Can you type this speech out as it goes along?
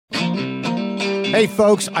Hey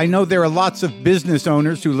folks, I know there are lots of business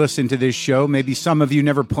owners who listen to this show. Maybe some of you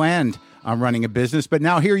never planned on running a business, but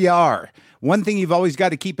now here you are. One thing you've always got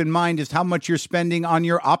to keep in mind is how much you're spending on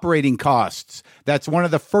your operating costs. That's one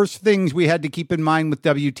of the first things we had to keep in mind with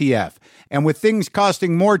WTF. And with things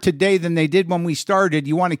costing more today than they did when we started,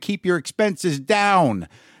 you want to keep your expenses down.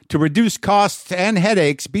 To reduce costs and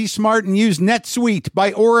headaches, be smart and use NetSuite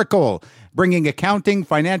by Oracle, bringing accounting,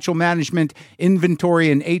 financial management,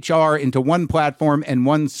 inventory, and HR into one platform and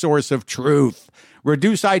one source of truth.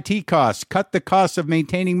 Reduce IT costs, cut the costs of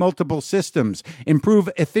maintaining multiple systems, improve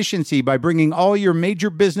efficiency by bringing all your major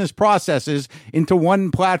business processes into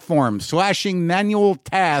one platform, slashing manual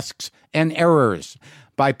tasks and errors.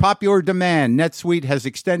 By popular demand, NetSuite has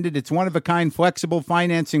extended its one-of-a-kind flexible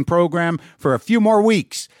financing program for a few more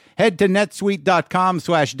weeks. Head to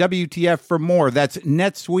netsuite.com/WTF for more. That's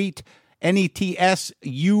NetSuite,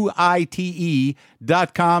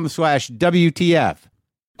 NetSuite.com/WTF.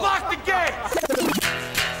 Lock the gate!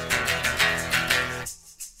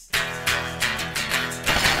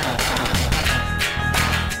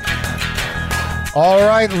 All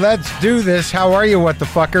right, let's do this. How are you, what the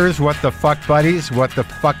fuckers, what the fuck buddies, what the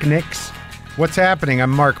fuck nicks? What's happening?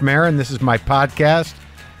 I'm Mark Maron. This is my podcast,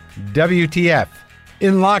 WTF.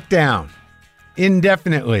 In lockdown,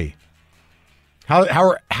 indefinitely.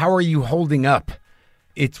 How are you holding up?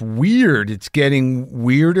 It's weird. It's getting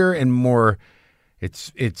weirder and more.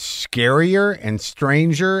 It's scarier and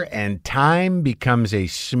stranger, and time becomes a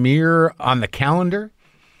smear on the calendar.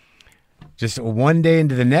 Just one day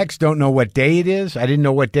into the next, don't know what day it is. I didn't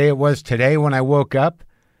know what day it was today when I woke up.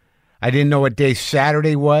 I didn't know what day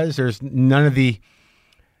Saturday was. There's none of the,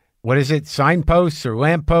 signposts or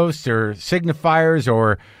lampposts or signifiers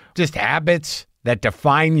or just habits that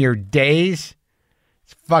define your days.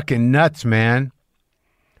 It's fucking nuts, man.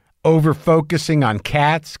 Over-focusing on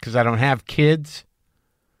cats because I don't have kids.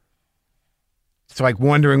 It's like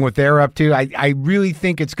wondering what they're up to. I really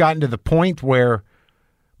think it's gotten to the point where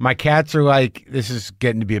my cats are like, this is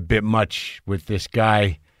getting to be a bit much with this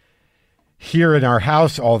guy here in our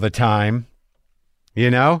house all the time. You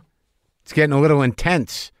know? It's getting a little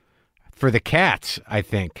intense for the cats, I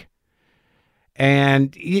think.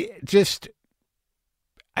 And it's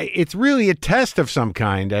really a test of some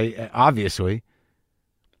kind, obviously.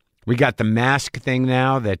 We got the mask thing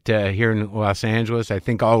now that here in Los Angeles, I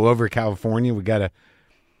think all over California, we got to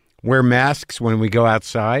wear masks when we go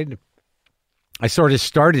outside. I sort of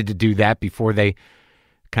started to do that before they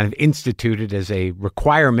kind of instituted as a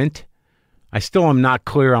requirement. I still am not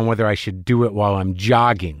clear on whether I should do it while I'm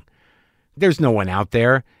jogging. There's no one out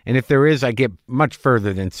there. And if there is, I get much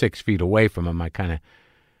further than 6 feet away from them. I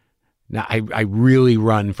really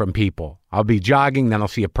run from people. I'll be jogging, then I'll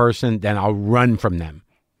see a person, then I'll run from them.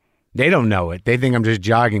 They don't know it. They think I'm just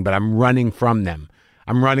jogging, but I'm running from them.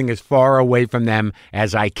 I'm running as far away from them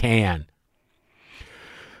as I can.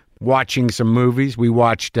 Watching some movies. We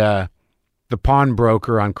watched The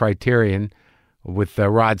Pawnbroker on Criterion with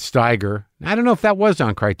Rod Steiger. I don't know if that was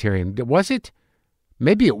on Criterion. Was it?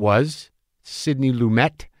 Maybe it was. Sidney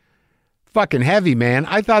Lumet. Fucking heavy, man.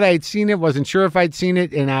 I thought I had seen it. Wasn't sure if I'd seen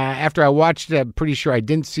it. And after I watched it, I'm pretty sure I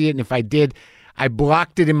didn't see it. And if I did, I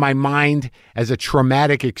blocked it in my mind as a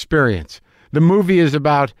traumatic experience. The movie is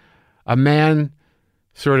about a man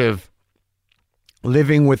sort of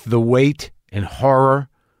living with the weight and horror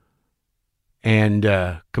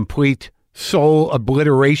and complete soul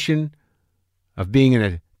obliteration of being in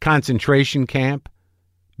a concentration camp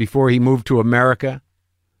before he moved to America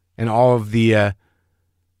and all of the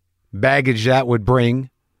baggage that would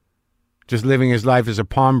bring, just living his life as a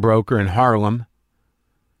pawnbroker in Harlem,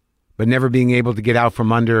 but never being able to get out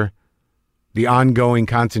from under the ongoing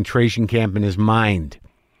concentration camp in his mind.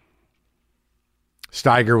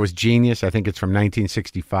 Steiger was genius. I think it's from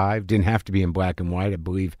 1965. Didn't have to be in black and white. I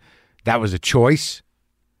believe that was a choice.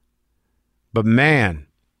 But man,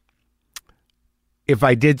 if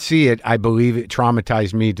I did see it, I believe it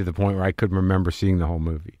traumatized me to the point where I couldn't remember seeing the whole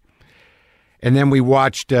movie. And then we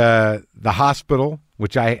watched The Hospital,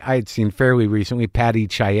 which I had seen fairly recently, Paddy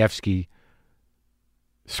Chayefsky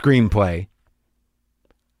screenplay.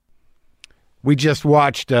 We just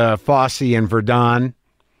watched Fosse and Verdon,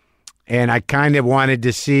 and I kind of wanted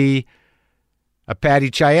to see a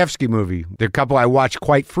Paddy Chayefsky movie. They're a couple I watch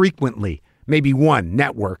quite frequently, maybe one,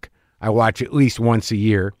 Network. I watch at least once a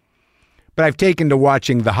year. But I've taken to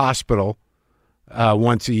watching The Hospital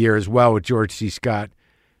once a year as well with George C. Scott.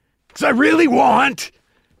 Because I really want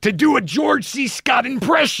to do a George C. Scott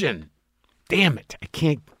impression. Damn it. I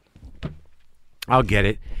can't. I'll get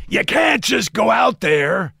it. You can't just go out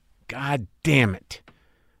there. God damn it.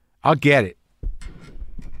 I'll get it.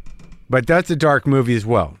 But that's a dark movie as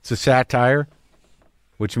well. It's a satire,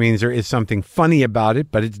 which means there is something funny about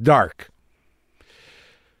it, but it's dark.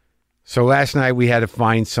 So last night we had to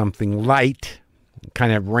find something light.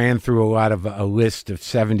 Kind of ran through a lot of a list of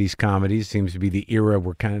 70s comedies. Seems to be the era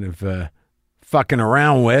we're kind of fucking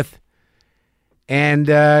around with. And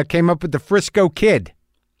came up with The Frisco Kid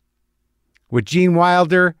with Gene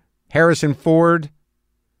Wilder, Harrison Ford.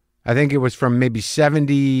 I think it was from maybe 70.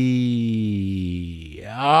 Oh,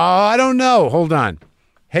 I don't know. Hold on.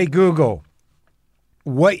 Hey, Google.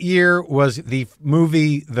 What year was the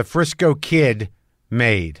movie The Frisco Kid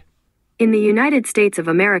made? In the United States of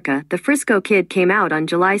America, The Frisco Kid came out on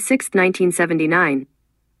July 6, 1979.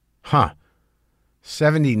 Huh.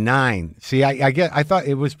 79. See, I thought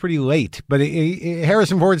it was pretty late, but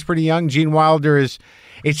Harrison Ford's pretty young. Gene Wilder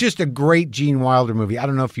it's just a great Gene Wilder movie. I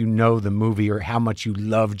don't know if you know the movie or how much you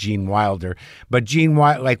love Gene Wilder, but Gene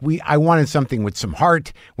Wilder, I wanted something with some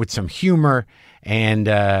heart, with some humor, and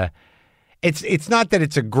it's not that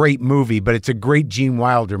it's a great movie, but it's a great Gene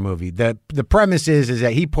Wilder movie. The premise is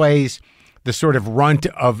that he plays the sort of runt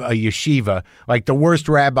of a yeshiva, like the worst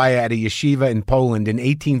rabbi at a yeshiva in Poland in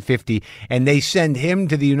 1850, and they send him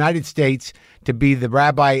to the United States to be the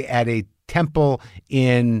rabbi at a temple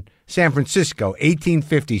in San Francisco,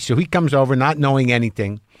 1850. So he comes over not knowing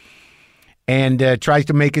anything and tries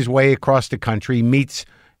to make his way across the country, meets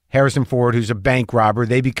Harrison Ford, who's a bank robber.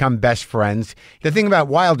 They become best friends. The thing about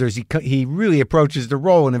Wilder is he really approaches the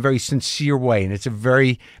role in a very sincere way, and it's a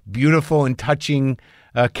very beautiful and touching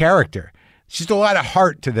character. It's just a lot of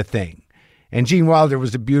heart to the thing. And Gene Wilder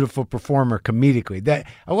was a beautiful performer comedically.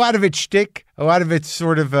 A lot of it's shtick, a lot of it's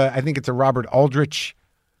sort of, I think it's a Robert Aldrich.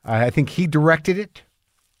 I think he directed it.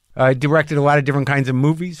 Directed a lot of different kinds of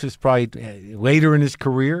movies. It was probably later in his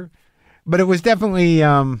career. But it was definitely,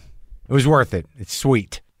 it was worth it. It's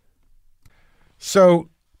sweet. So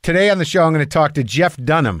today on the show, I'm going to talk to Jeff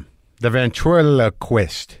Dunham, the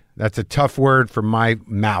ventriloquist. That's a tough word for my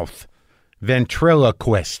mouth.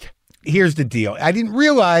 Ventriloquist. Here's the deal. I didn't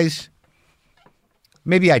realize,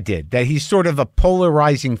 maybe I did, that he's sort of a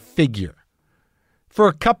polarizing figure for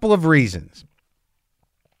a couple of reasons.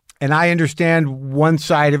 And I understand one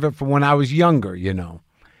side of it from when I was younger,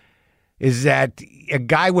 is that a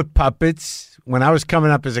guy with puppets, when I was coming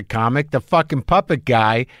up as a comic, the fucking puppet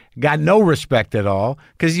guy got no respect at all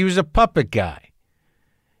because he was a puppet guy.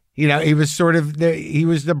 He was sort of he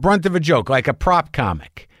was the brunt of a joke, like a prop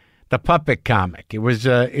comic, the puppet comic. It was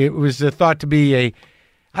thought to be I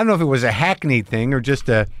don't know if it was a hackneyed thing or just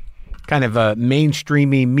a kind of a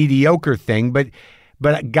mainstreamy mediocre thing, but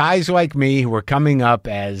guys like me who were coming up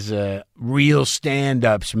as real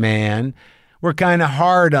stand-ups, man, were kind of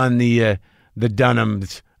hard on the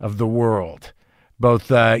Dunhams of the world, both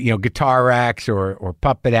guitar acts or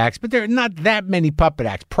puppet acts, but there are not that many puppet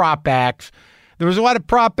acts, prop acts. There was a lot of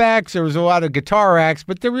prop acts, there was a lot of guitar acts,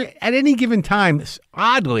 but there were, at any given time,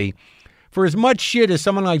 oddly, for as much shit as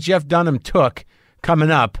someone like Jeff Dunham took coming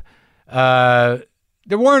up,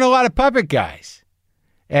 there weren't a lot of puppet guys.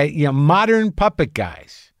 Modern puppet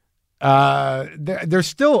guys. There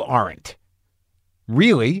still aren't,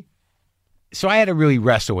 really. So I had to really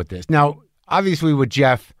wrestle with this. Now, obviously with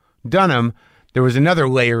Jeff Dunham, there was another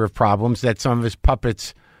layer of problems that some of his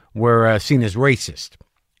puppets were seen as racist.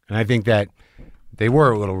 And I think that they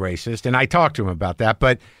were a little racist, and I talked to him about that,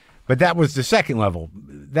 but that was the second level.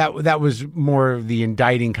 That was more of the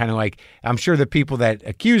indicting kind of like, I'm sure the people that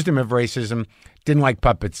accused him of racism didn't like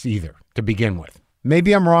puppets either to begin with.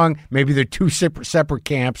 Maybe I'm wrong. Maybe they're two separate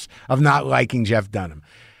camps of not liking Jeff Dunham.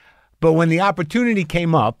 But when the opportunity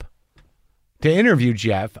came up to interview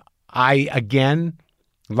Jeff, I, again,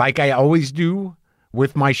 like I always do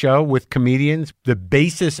with my show, with comedians, the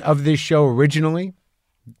basis of this show originally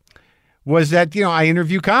was that, I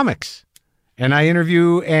interview comics. And I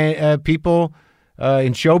interview people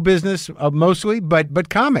in show business mostly, but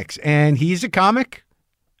comics. And he's a comic.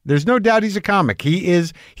 There's no doubt he's a comic.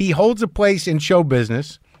 He holds a place in show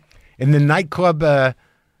business, in the nightclub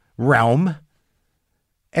realm,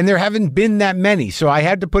 and there haven't been that many. So I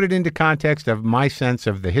had to put it into context of my sense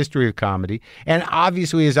of the history of comedy. And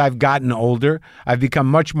obviously, as I've gotten older, I've become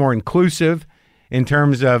much more inclusive in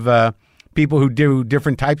terms of people who do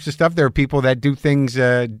different types of stuff. There are people that do things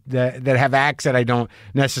that have acts that I don't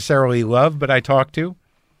necessarily love, but I talk to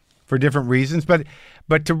for different reasons.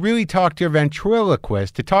 But to really talk to a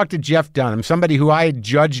ventriloquist, to talk to Jeff Dunham, somebody who I had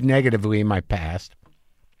judged negatively in my past,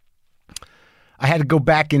 I had to go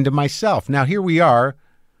back into myself. Now, here we are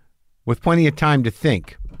with plenty of time to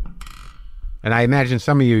think. And I imagine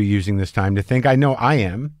some of you are using this time to think. I know I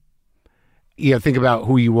am. Think about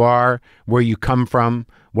who you are, where you come from,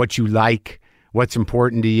 what you like, what's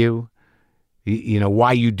important to you.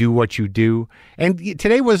 why you do what you do. And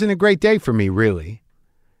today wasn't a great day for me, really.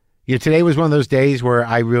 Today was one of those days where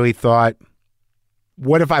I really thought,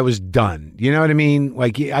 what if I was done? You know what I mean?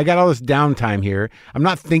 Like, I got all this downtime here. I'm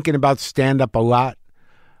not thinking about stand-up a lot.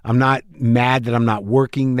 I'm not mad that I'm not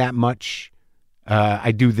working that much.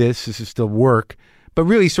 I do this. This is still work. But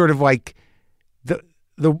really sort of like the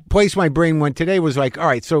place my brain went today was like, all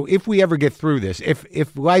right, so if we ever get through this,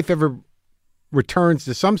 if life ever returns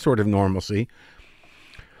to some sort of normalcy,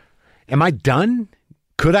 am I done?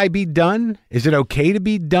 Could I be done? Is it okay to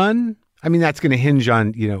be done? I mean, that's going to hinge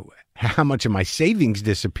on, how much of my savings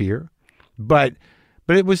disappear. But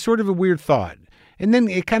it was sort of a weird thought. And then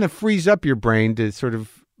it kind of frees up your brain to sort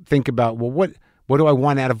of think about, well, what do I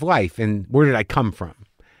want out of life? And where did I come from?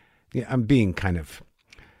 I'm being kind of,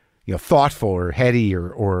 thoughtful or heady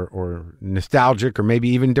or nostalgic or maybe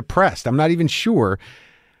even depressed. I'm not even sure.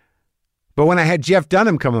 But when I had Jeff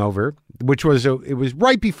Dunham come over, which was, it was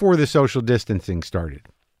right before the social distancing started,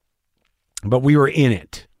 but we were in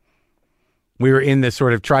it. We were in this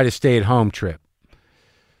sort of try to stay at home trip.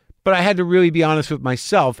 But I had to really be honest with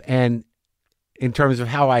myself and in terms of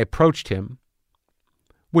how I approached him,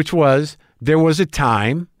 which was, there was a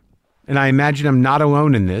time, and I imagine I'm not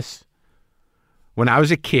alone in this, when I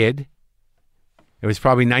was a kid, it was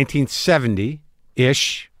probably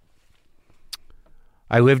 1970-ish,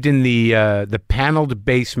 I lived in the paneled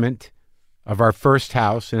basement of our first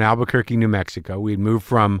house in Albuquerque, New Mexico. We had moved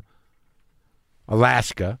from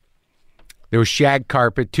Alaska. There was shag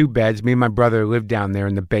carpet, 2 beds. Me and my brother lived down there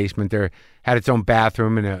in the basement. There had its own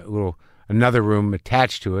bathroom and another room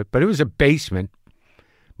attached to it. But it was a basement.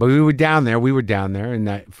 But we were down there,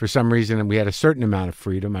 and for some reason we had a certain amount of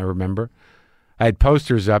freedom, I remember. I had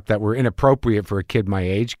posters up that were inappropriate for a kid my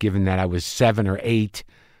age, given that I was 7 or 8.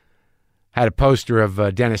 Had a poster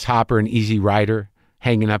of Dennis Hopper and Easy Rider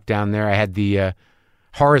hanging up down there. I had the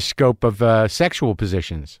horoscope of sexual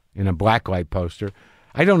positions in a blacklight poster.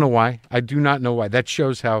 I don't know why. I do not know why. That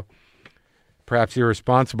shows how perhaps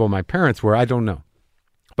irresponsible my parents were. I don't know.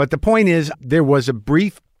 But the point is, there was a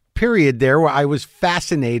brief period there where I was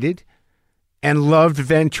fascinated and loved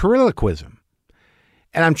ventriloquism.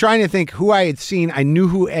 And I'm trying to think who I had seen. I knew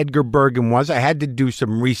who Edgar Bergen was. I had to do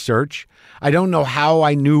some research. I don't know how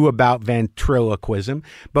I knew about ventriloquism,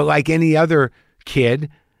 but like any other kid,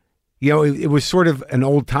 it was sort of an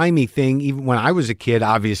old-timey thing, even when I was a kid,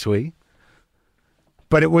 obviously.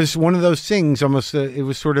 But it was one of those things, almost, it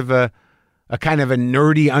was sort of a kind of a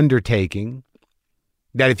nerdy undertaking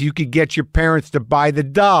that if you could get your parents to buy the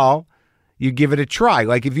doll, you give it a try.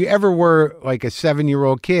 Like if you ever were like a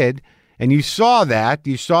 7-year-old kid and you saw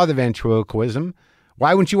the ventriloquism,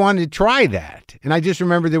 why wouldn't you want to try that? And I just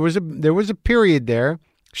remember there was a period there,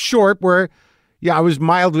 short, where, I was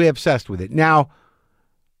mildly obsessed with it. Now,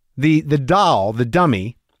 the doll, the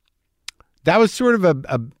dummy, that was sort of a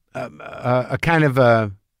kind of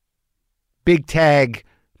a big tag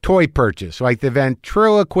toy purchase, like the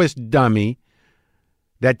ventriloquist dummy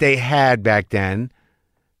that they had back then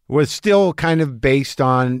was still kind of based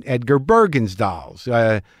on Edgar Bergen's dolls.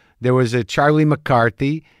 There was a Charlie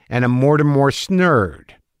McCarthy and a Mortimer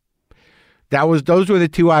Snerd. Those were the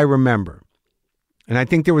 2 I remember. And I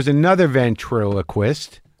think there was another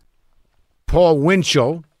ventriloquist, Paul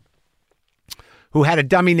Winchell, who had a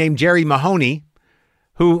dummy named Jerry Mahoney,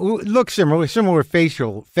 who looked similar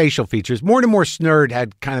facial features. Mortimer Snerd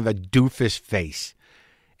had kind of a doofus face.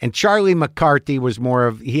 And Charlie McCarthy was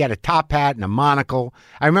he had a top hat and a monocle.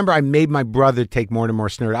 I remember I made my brother take Mortimer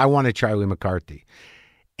Snerd. I wanted Charlie McCarthy.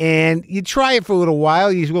 And you try it for a little while.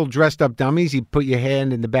 These little dressed up dummies, you put your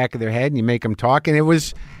hand in the back of their head and you make them talk. And it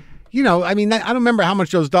was, I don't remember how much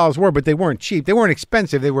those dolls were, but they weren't cheap. They weren't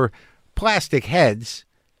expensive. They were plastic heads.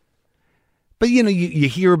 But, you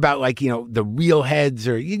hear about the real heads,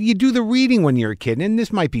 or you do the reading when you're a kid. And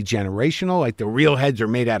this might be generational. Like the real heads are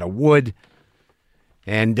made out of wood.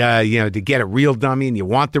 And, to get a real dummy, and you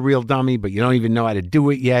want the real dummy, but you don't even know how to do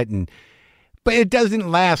it yet. But it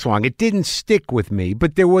doesn't last long. It didn't stick with me.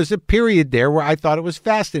 But there was a period there where I thought it was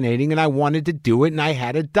fascinating and I wanted to do it. And I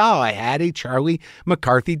had a doll. I had a Charlie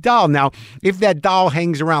McCarthy doll. Now, if that doll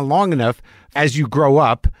hangs around long enough as you grow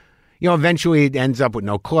up, eventually it ends up with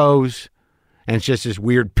no clothes. And it's just this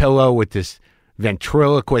weird pillow with this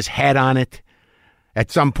ventriloquist head on it.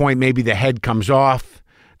 At some point, maybe the head comes off,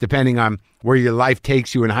 depending on where your life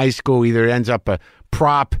takes you in high school. Either it ends up a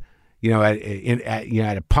prop, at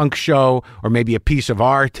a punk show, or maybe a piece of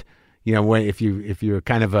art. If you're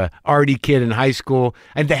kind of a arty kid in high school,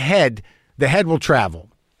 and the head will travel.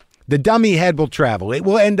 The dummy head will travel. It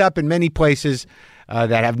will end up in many places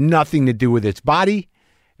that have nothing to do with its body,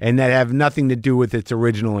 and that have nothing to do with its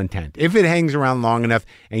original intent. If it hangs around long enough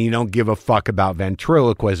and you don't give a fuck about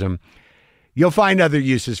ventriloquism, you'll find other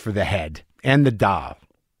uses for the head and the doll.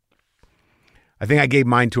 I think I gave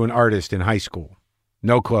mine to an artist in high school.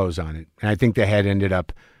 No clothes on it. And I think the head ended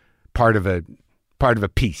up part of a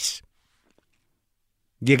piece.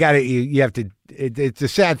 You have to, it's the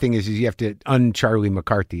sad thing is you have to un-Charlie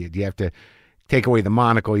McCarthy it. You have to take away the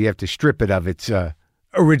monocle. You have to strip it of its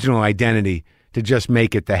original identity to just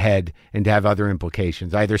make it the head and to have other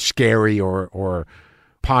implications, either scary or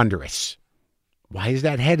ponderous. Why is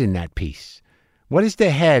that head in that piece? What does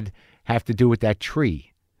the head have to do with that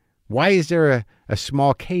tree? Why is there a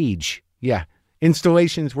small cage? Yeah,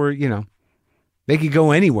 installations where, they could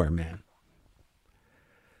go anywhere, man.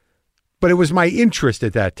 But it was my interest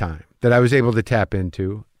at that time that I was able to tap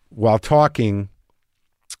into while talking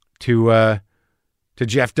to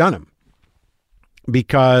Jeff Dunham,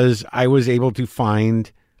 because I was able to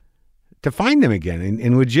find them again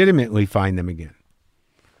and legitimately find them again.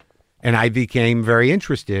 And I became very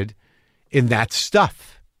interested in that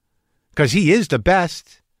stuff because he is the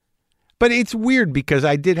best. But it's weird because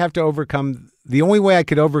I did have to overcome, the only way I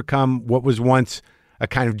could overcome what was once a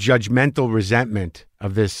kind of judgmental resentment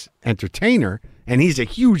of this entertainer, and he's a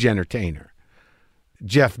huge entertainer,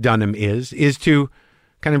 Jeff Dunham is to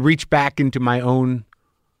kind of reach back into my own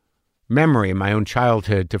memory and my own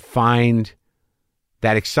childhood to find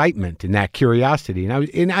that excitement and that curiosity.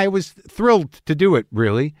 And I was thrilled to do it,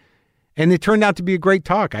 really. And it turned out to be a great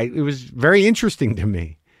talk. It was very interesting to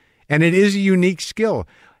me. And it is a unique skill.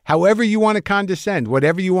 However you want to condescend,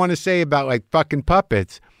 whatever you want to say about like fucking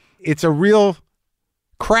puppets, it's a real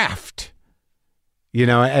craft,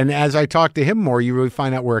 and as I talk to him more, you really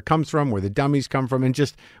find out where it comes from, where the dummies come from, and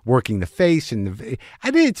just working the face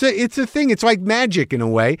it's a thing. It's like magic in a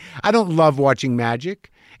way. I don't love watching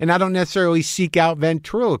magic, and I don't necessarily seek out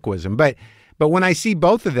ventriloquism, but when I see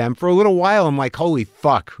both of them for a little while, I'm like, holy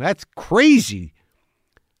fuck, that's crazy.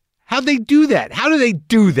 How'd they do that? How do they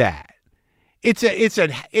do that? It's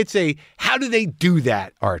a how do they do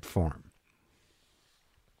that art form?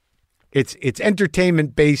 It's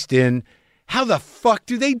entertainment based in how the fuck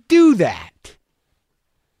do they do that?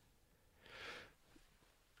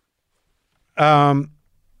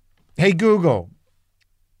 Hey Google,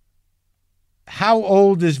 how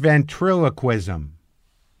old is ventriloquism?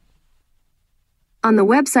 On the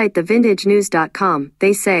website thevintagenews.com,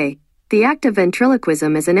 they say, the act of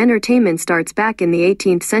ventriloquism as an entertainment starts back in the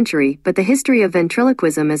 18th century, but the history of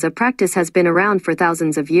ventriloquism as a practice has been around for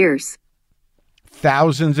thousands of years.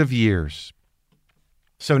 Thousands of years.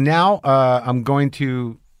 So now I'm going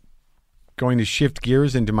to shift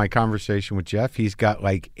gears into my conversation with Jeff. He's got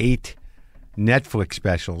like 8 Netflix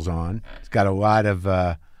specials on. He's got a lot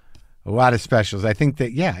of specials. I think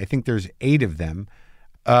there's 8 of them.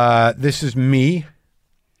 This is me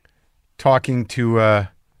talking to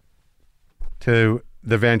the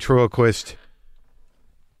ventriloquist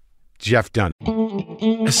Jeff Dunham.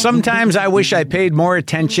 Sometimes I wish I paid more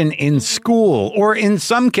attention in school, or in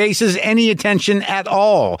some cases, any attention at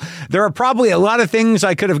all. There are probably a lot of things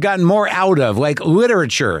I could have gotten more out of, like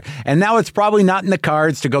literature, and now it's probably not in the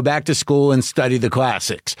cards to go back to school and study the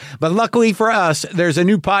classics. But luckily for us, there's a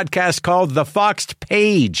new podcast called The Foxed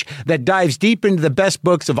Page that dives deep into the best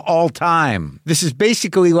books of all time. This is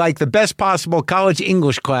basically like the best possible college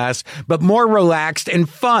English class, but more relaxed and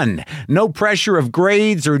fun. No pressure of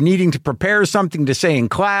grades or needing to prepare something to say in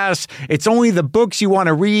class. It's only the books you want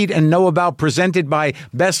to read and know about, presented by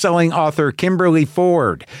best-selling author Kimberly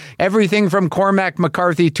Ford. Everything from Cormac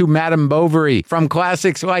McCarthy to Madame Bovary, from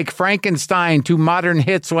classics like Frankenstein to modern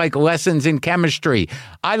hits like Lessons in Chemistry.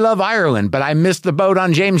 I love Ireland, but I missed the boat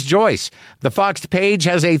on James Joyce. The Foxed Page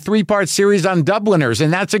has a 3-part series on Dubliners,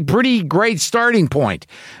 and that's a pretty great starting point.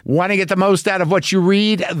 Want to get the most out of what you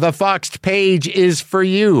read? The Foxed Page is for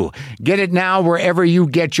you. Get it now wherever you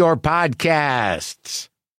get your podcasts.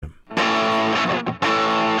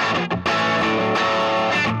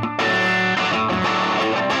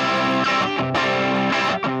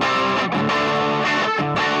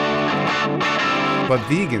 But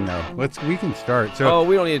vegan though, we can start. So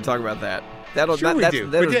we don't need to talk about that. Those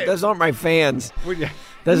aren't my fans.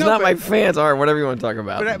 My fans. All right, whatever you want to talk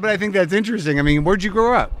about. But I think that's interesting. I mean, where'd you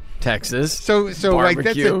grow up? Texas. So like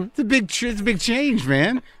that's a big change,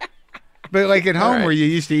 man. But like at home, where you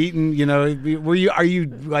used to eat, and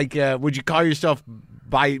would you call yourself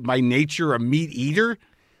by nature a meat eater?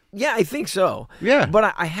 Yeah, I think so. Yeah,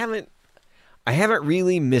 but I haven't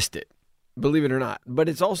really missed it believe it or not. But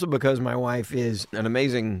it's also because my wife is an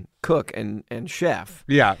amazing cook and chef.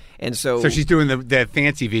 Yeah. And so she's doing the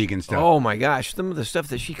fancy vegan stuff. Oh my gosh, some of the stuff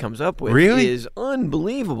that she comes up with is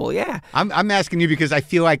unbelievable. Yeah. I'm asking you because I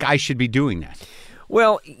feel like I should be doing that.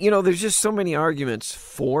 Well, there's just so many arguments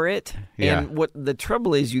for it. Yeah. And what the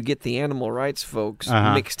trouble is, you get the animal rights folks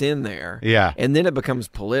mixed in there. Yeah. And then it becomes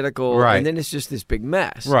political. Right. And then it's just this big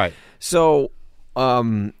mess. Right. So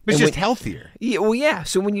it's just healthier. Yeah, well, yeah.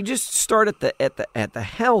 So when you just start at the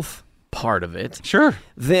health part of it, sure,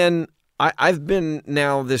 then I've been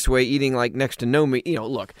now this way, eating like next to no meat.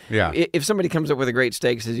 Look, if somebody comes up with a great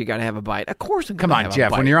steak, says you got to have a bite, of course I'm Come on,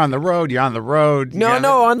 Jeff. When you're on the road, you're on the road. No,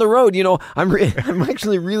 on the road. I'm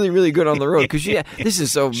actually really, really good on the road because this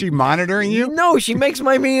is so. She monitoring you? No, she makes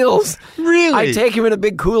my meals. Really? I take him in a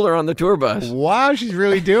big cooler on the tour bus. Wow, she's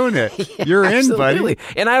really doing it. You're in, absolutely.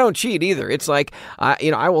 buddy. And I don't cheat either. It's like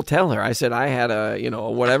I will tell her. I said I had a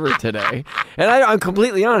whatever today, and I'm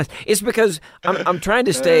completely honest. It's because I'm trying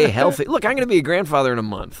to stay healthy. Look, I'm going to be a grandfather in a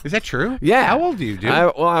month. Is that true? Yeah. How old are you, dude?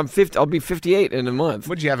 I'm 50. I'll be 58 in a month.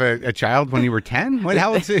 Would you have a child when you were 10? How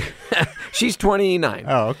old is she? She's 29.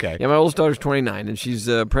 Oh, okay. Yeah, my oldest daughter's 29, and she's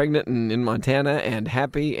pregnant and in Montana and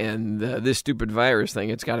happy. And this stupid virus thing,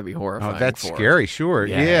 it's got to be horrifying. Oh, that's for scary. her. Sure.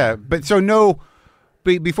 Yeah. But so no.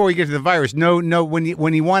 Before we get to the virus, no. When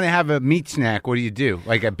you want to have a meat snack, what do you do?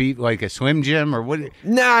 Like a Slim Jim or what?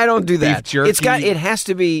 No, I don't do that. Beef jerky? It has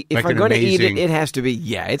to be. If Like I'm an going to eat amazing- it has to be.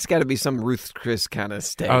 Yeah, it's got to be some Ruth's Chris kind of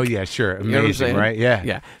steak. Oh yeah, sure, You know what I'm amazing, saying? right? Yeah,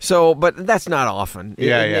 Yeah. So, but that's not often.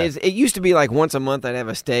 Yeah, It used to be like once a month I'd have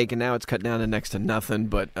a steak, and now it's cut down to next to nothing.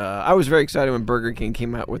 But I was very excited when Burger King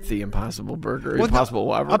came out with the Impossible Burger, Impossible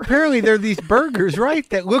Whopper. Apparently, there are these burgers, right,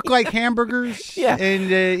 that look like hamburgers. Yeah.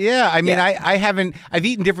 And I mean, I haven't. I've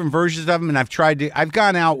eaten different versions of them, and I've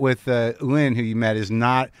gone out with Lynn, who you met, is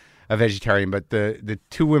not a vegetarian, but the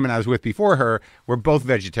two women I was with before her were both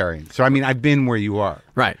vegetarians. So I mean, I've been where you are.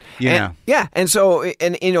 Right. Yeah. Yeah. And so,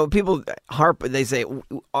 people harp, they say,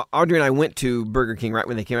 Audrey and I went to Burger King right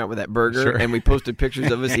when they came out with that burger, Sure. and we posted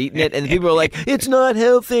pictures of us eating it, and people are like, it's not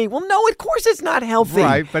healthy. Well, no, of course it's not healthy.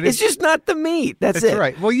 Right, but it's just not the meat. That's it.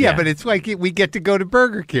 Right. Well, yeah, but it's like we get to go to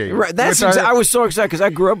Burger King. Right. I was so excited because I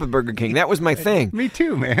grew up with Burger King. That was my thing. Me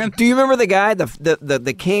too, man. Do you remember the guy,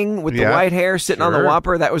 the king with the white hair sitting on the Sure.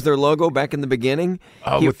 Whopper? That was their logo back in the beginning.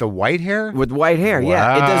 Oh, with the white hair? With white hair,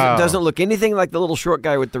 yeah. Wow. It doesn't look anything like the little short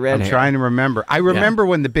guy with the red I'm hair. trying to remember. I remember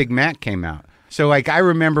when the Big Mac came out. So, like, I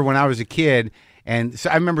remember when I was a kid, and so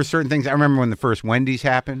I remember certain things. I remember when the first Wendy's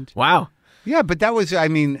happened. Wow. Yeah, but that was, I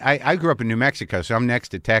mean, I grew up in New Mexico, so I'm next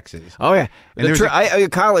to Texas. Oh, yeah. And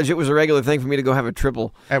At college, it was a regular thing for me to go have a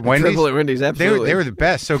triple. At Wendy's? Triple at Wendy's, absolutely. They were the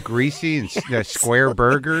best. So greasy and square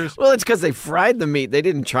burgers. Well, it's because they fried the meat. They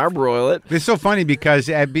didn't charbroil it. It's so funny because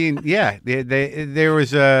they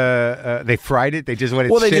fried it. They just let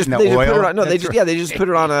it sit in the oil. They just put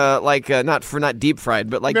it on not deep fried,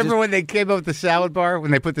 but like. Remember when they came up with the salad bar? When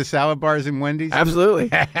they put the salad bars in Wendy's? Absolutely.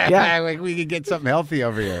 Yeah. Like we could get something healthy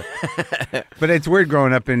over here. But it's weird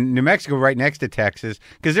growing up in New Mexico, right next to Texas,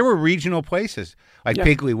 because there were regional places like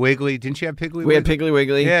Piggly Wiggly. Didn't you have Piggly Wiggly? We had Piggly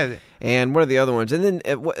Wiggly. Yeah. And what are the other ones? And then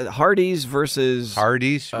Hardee's versus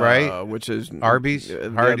Hardee's, right? Which is Arby's.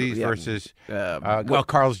 Hardee's versus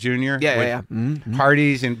Carl's Jr. Yeah. Mm-hmm.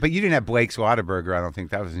 Hardee's, but you didn't have Blake's Whataburger. I don't think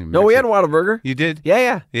that was in New Mexico. No, we had Whataburger. You did?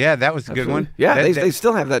 Yeah. Yeah, that was a good one. Yeah, they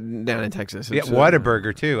still have that down in Texas. Yeah,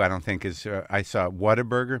 Whataburger too. I don't think is. I saw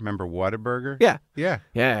Whataburger. Remember Whataburger? Yeah. Yeah.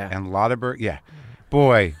 And Lottaburger. Yeah.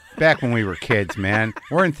 Boy, back when we were kids, man,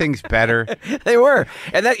 weren't things better? They were.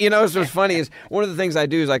 And that, what's funny is one of the things I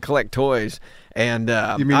do is I collect toys. And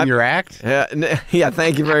you mean your act? Yeah,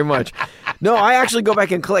 thank you very much. No, I actually go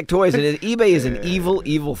back and collect toys, and eBay is an evil,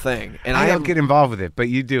 evil thing. And I don't get involved with it, but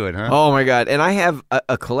you do it, huh? Oh my God! And I have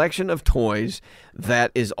a collection of toys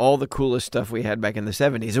that is all the coolest stuff we had back in the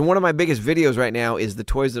 70s. And one of my biggest videos right now is the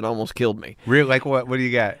toys that almost killed me. Really? Like what? What do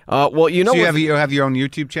you got? Well, so you have your own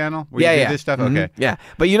YouTube channel where you do this stuff? Mm-hmm. Okay. Yeah,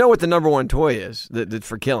 but you know what the number one toy is that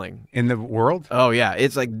for killing in the world? Oh yeah,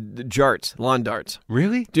 it's like jarts, lawn darts.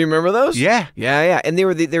 Really? Do you remember those? Yeah. And there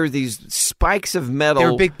were these spikes of metal. They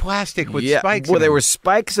were big plastic with spikes. Well, there were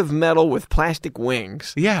spikes of metal with plastic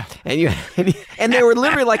wings. Yeah. And they were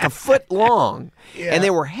literally like a foot long. Yeah. And they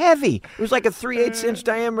were heavy. It was like a 3 38-inch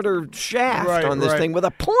diameter shaft Right, on this right. thing with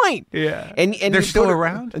a point. Yeah. And They're you still put it-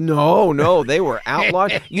 around? No, they were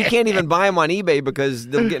outlawed. You can't even buy them on eBay because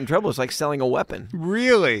they'll get in trouble. It's like selling a weapon.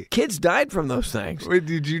 Really? Kids died from those things. Wait,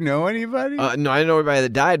 did you know anybody? No, I didn't know anybody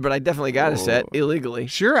that died, but I definitely got a set illegally.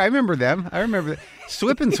 Sure, I remember them. I remember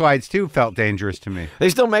slip and slides too felt dangerous to me. They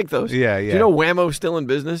still make those. Yeah, Do yeah. you know Whammo's still in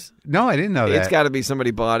business? No, I didn't know that. It's got to be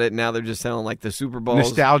somebody bought it. And now they're just selling like the Super Bowls.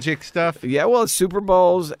 Nostalgic stuff. Yeah, well, it's Super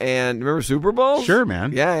Bowls, and remember Super Bowls? Sure,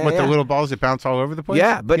 man. Yeah, With yeah. the little balls that bounce all over the place.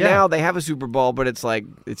 Yeah, but now they have a Super Bowl, but it's like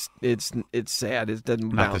it's sad. It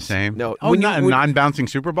doesn't not bounce. the same. No, Oh, when you- not a when- non-bouncing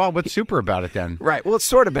Super Bowl. What's super about it then? Right. Well, it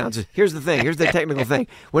sort of bounces. Here's the thing. Here's the technical thing.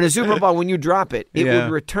 When a Super Bowl, when you drop it, it Yeah.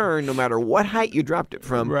 would return no matter what height you dropped it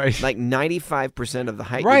from. Right. Like 95% of the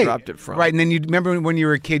height Right. you dropped it from. Right, and then you remember when you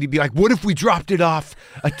were a kid, you'd be like, "What if we dropped it off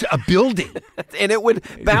a building?" And it would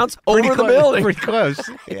bounce Pretty over the close- building. Pretty close.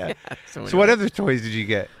 Yeah. So what other toys did you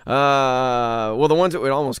get? Well, the ones that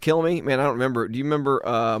would almost kill me, man, I don't remember. Do you remember?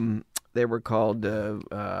 They were called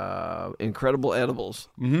Incredible Edibles.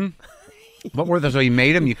 What were those? So you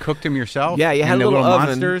made them? You cooked them yourself? Yeah, you had And a the little oven.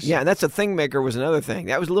 monsters? Yeah, and that's a thing maker was another thing.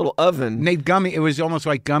 That was a little oven. Made gummy. It was almost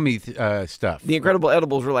like gummy stuff. The Incredible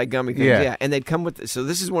Edibles were like gummy things, Yeah. yeah. And they'd come with. So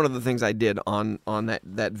this is one of the things I did on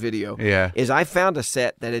that video. Yeah. Is I found a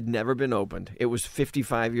set that had never been opened. It was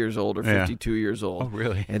 55 years old or Yeah. 52 years old. Oh,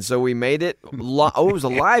 really? And so we made it. It was a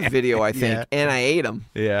live video, I think, Yeah. and I ate them.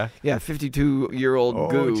 Yeah. Yeah, 52-year-old Oh,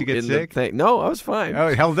 goo did you get in sick? the thing. No, I was fine. Oh,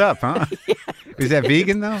 it held up, huh? Is that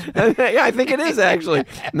vegan though? Yeah, I think it is actually.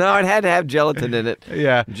 No, it had to have gelatin in it.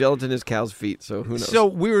 Yeah. Gelatin is cow's feet, so who knows? So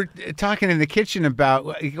we were talking in the kitchen about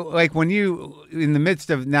like when you in the midst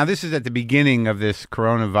of now this is at the beginning of this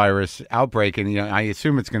coronavirus outbreak, and I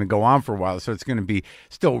assume it's going to go on for a while, so it's going to be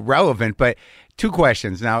still relevant. But two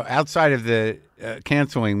questions now outside of the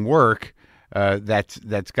canceling work,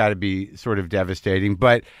 that's got to be sort of devastating.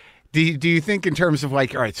 But do you think in terms of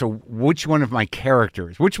like, all right, so which one of my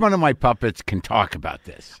characters, which one of my puppets can talk about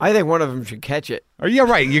this? I think one of them should catch it. Are you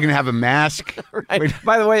right? You're going to have a mask? Right. Wait,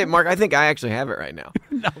 By the way, Mark, I think I actually have it right now.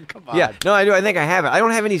 no, come on. Yeah, no, I do. I think I have it. I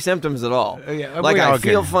don't have any symptoms at all. Yeah, Like we I all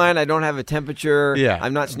feel get it. fine. I don't have a temperature. Yeah,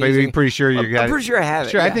 I'm not But sneezing. you're pretty sure you got it. I'm pretty sure I have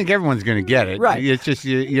it. Sure, I yeah. think everyone's going to get it. Right. It's just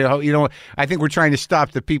you know. I think we're trying to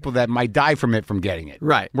stop the people that might die from it from getting it.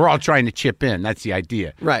 Right. We're all trying to chip in. That's the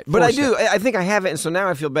idea. Right, but I Force do. it. I think I have it, and so now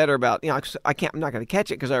I feel better about. I can't. I'm not going to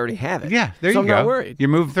catch it because I already have it. Yeah, there so you I'm go. not worried. You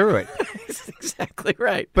move through it. That's exactly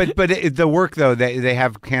right. But the work though, they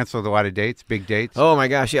have canceled a lot of dates, big dates. Oh my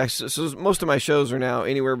gosh! Yeah, so most of my shows are now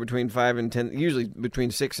anywhere between 5 and 10, usually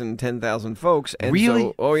between 6 and 10,000 folks. And Really?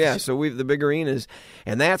 So, oh yeah. So we've the big arenas,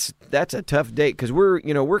 and that's a tough date because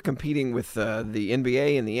we're competing with the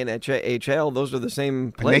NBA and the NHL. Those are the same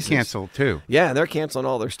and they places. canceled too. Yeah, they're canceling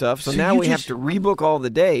all their stuff. So, So now you we just- have to rebook all the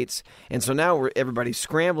dates, and so now everybody's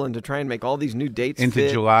scrambling to try and make all these new dates Into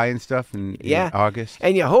fit. July and stuff, and Yeah, August.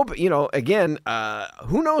 And you hope again.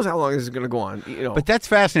 Who knows how long this is going to go on? But that's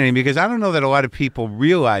fascinating because I don't know that a lot of people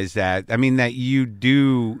realize that. I mean, that you're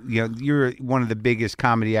one of the biggest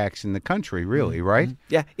comedy acts in the country, really, right?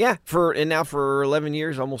 Yeah. Now for 11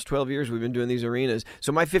 years, almost 12 years, we've been doing these arenas.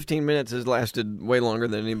 So my 15 minutes has lasted way longer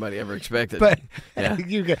than anybody ever expected. But Yeah.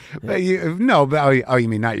 you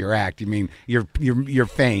mean not your act? You mean your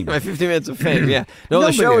fame? My 15 minutes of fame, yeah. No, No,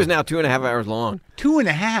 the show but- is now 2.5 hours long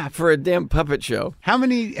 2.5 for a damn puppet show. How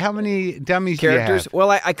many dummies Characters. do you have?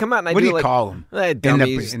 Well, I come out and I What do you like, call 'em?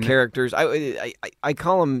 Dummies, in the- characters. I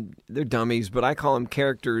call them. They're dummies, but I call them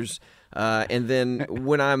characters. And then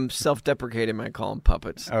when I'm self-deprecating, I call them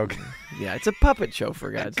puppets. Okay. Yeah, it's a puppet show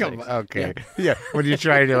for God's Come sake. on, okay. Yeah. When you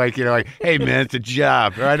try to like hey man, it's a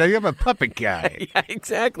job, right? I'm a puppet guy. Yeah,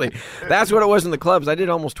 exactly. That's what it was in the clubs. I did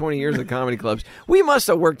almost 20 years of comedy clubs. We must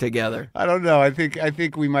have worked together. I don't know. I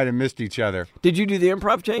think we might have missed each other. Did you do the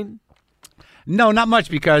improv chain? No, not much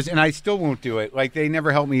and I still won't do it. Like they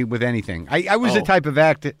never helped me with anything. I was the Oh. type of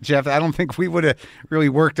act, Jeff. I don't think we would have really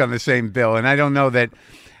worked on the same bill, and I don't know that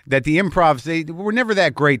the improvs they were never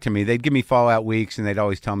that great to me. They'd give me Fallout weeks, and they'd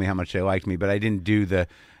always tell me how much they liked me, but I didn't do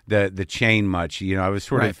the chain much. I was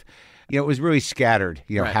sort Right. of. It was really scattered,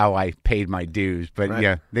 Right. how I paid my dues. But, Right.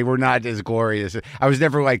 yeah, they were not as glorious. I was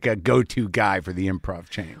never like a go-to guy for the improv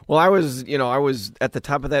chain. Well, I was at the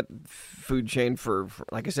top of that food chain for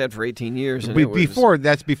like I said, for 18 years. And it was,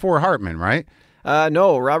 That's before Hartman, right?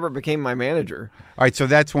 no, Robert became my manager. All right, so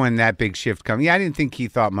that's when that big shift comes. Yeah, I didn't think he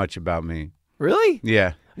thought much about me. Really?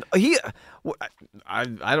 Yeah. He, I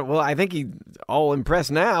don't. Well, I think he's all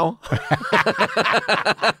impressed now.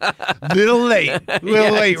 Little late.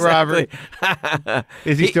 Yeah, Robert. exactly.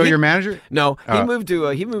 Is he still your manager? No, he Oh. moved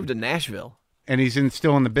to Nashville. And he's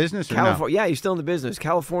still in the business or no? California, yeah, he's still in the business.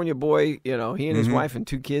 California boy, he and his wife and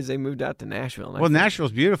 2 kids, they moved out to Nashville. Well,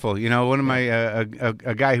 Nashville's beautiful. One of my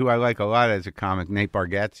a guy who I like a lot as a comic, Nate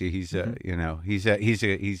Bargatze. He's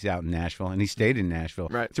he's out in Nashville, and he stayed in Nashville.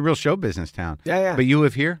 Right. It's a real show business town. Yeah. But you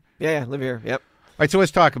live here? Yeah, live here. Yep. All right, so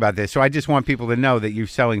let's talk about this. So I just want people to know that you're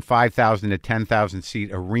selling 5,000 to 10,000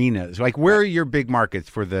 seat arenas. Like, where are your big markets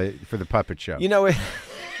for the puppet show?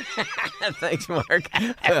 Thanks, Mark.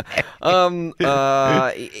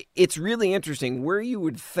 It's really interesting. Where you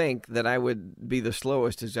would think that I would be the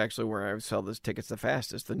slowest is actually where I would sell those tickets the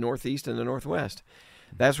fastest, the Northeast and the Northwest.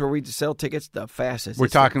 That's where we sell tickets the fastest. We're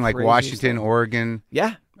talking like Washington, Oregon.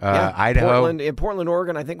 Yeah. Idaho. Portland,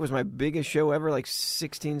 Oregon, I think was my biggest show ever, like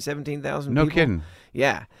 16,000, 17,000 No people. kidding.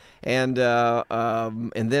 Yeah. And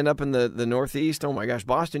then up in the Northeast, oh my gosh,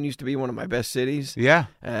 Boston used to be one of my best cities. Yeah.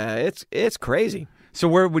 It's crazy. So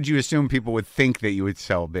where would you assume people would think that you would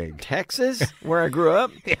sell big? Texas, where I grew up.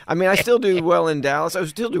 I mean, I still do well in Dallas. I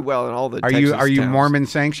still do well in all the Texas Are you towns. Mormon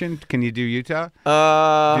sanctioned? Can you do Utah?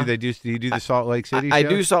 Do you do the Salt Lake City I shows?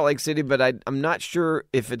 do Salt Lake City, but I'm not sure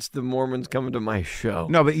if it's the Mormons coming to my show.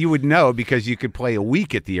 No, but you would know because you could play a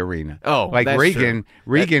week at the arena. Oh, like that's Reagan, true.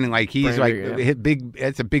 Reagan, like he's like Reagan, yeah. big.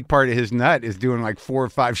 That's a big part of his nut is doing like 4 or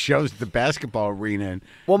 5 shows at the basketball arena.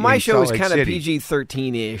 Well, my in show Salt is Lake kind of City.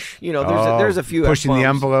 PG-13-ish. There's a few pushing the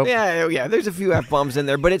F-bombs. envelope. Yeah. There's a few F-bombs in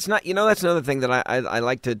there, but it's not. That's another thing that I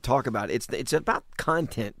like to talk about. It's about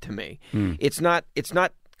content to me. It's not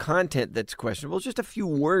content that's questionable. It's just a few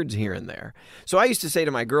words here and there. So I used to say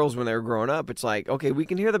to my girls when they were growing up, it's like, okay, we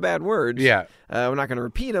can hear the bad words. Yeah. We're not going to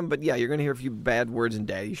repeat them, but yeah, you're going to hear a few bad words in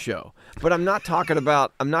Daddy's show. But I'm not talking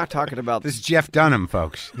about. This is Jeff Dunham,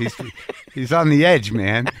 folks. He's on the edge,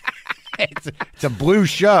 man. It's a blue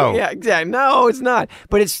show. Yeah, exactly. No, it's not.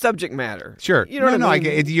 But it's subject matter. Sure. You know what I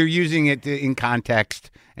mean? You're using it in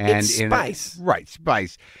context and It's spice. Right,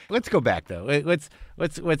 spice. Let's go back though. Let's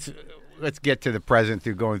get to the present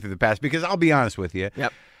through going through the past because I'll be honest with you.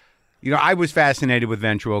 Yep. I was fascinated with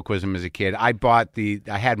ventriloquism as a kid. I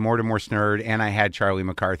had Mortimer Snurd and I had Charlie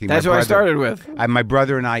McCarthy. That's what I started with. My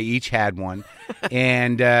brother and I each had one.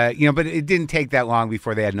 And, but it didn't take that long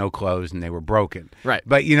before they had no clothes and they were broken. Right.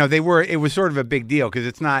 But, it was sort of a big deal because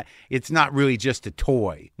it's not really just a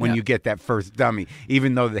toy when you get that first dummy,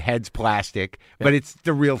 even though the head's plastic, but it's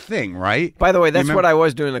the real thing, right? By the way, that's what I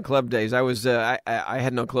was doing in the club days. I was, I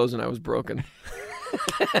had no clothes and I was broken.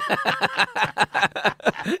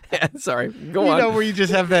 Yeah, sorry. Go on. Where you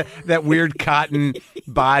just have that weird cotton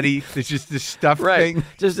body. It's just this stuffed thing.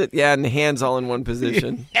 Just and the hands all in one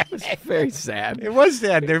position. It's very sad. It was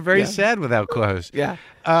sad. They're very sad without clothes. Yeah.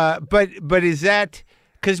 But is that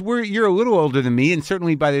because you're a little older than me, and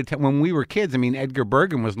certainly by the time when we were kids, I mean, Edgar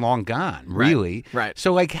Bergen was long gone, really. Right.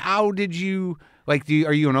 So, how did you?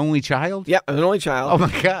 Are you an only child? Yeah, I'm an only child. Oh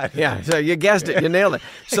my God! Yeah, so you guessed it, you nailed it.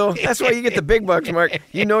 So that's why you get the big bucks, Mark.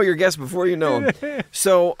 You know your guests before you know them.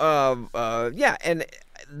 So and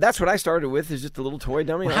that's what I started with is just a little toy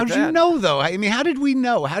dummy. How did you know though? I mean, how did we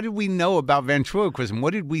know? How did we know about ventriloquism?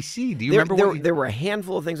 What did we see? Do you remember? There were a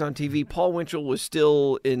handful of things on TV. Paul Winchell was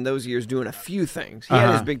still in those years doing a few things. He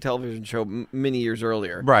had his big television show many years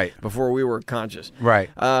earlier, right before we were conscious, right.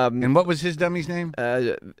 And what was his dummy's name?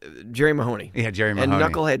 Jerry Mahoney. Yeah, Jerry Mahoney.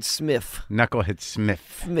 And Knucklehead Smith. Knucklehead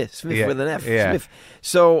Smith. Smith Yeah, with an F. yeah. Smith.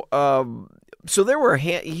 So there were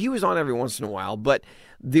he was on every once in a while, but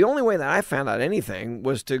the only way that I found out anything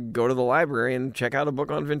was to go to the library and check out a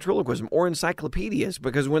book on ventriloquism or encyclopedias,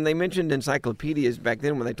 because when they mentioned encyclopedias back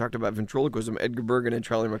then, when they talked about ventriloquism, Edgar Bergen and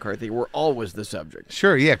Charlie McCarthy were always the subject.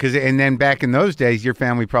 Sure, yeah, and then back in those days, your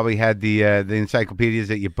family probably had the encyclopedias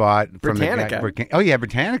that you bought from Britannica.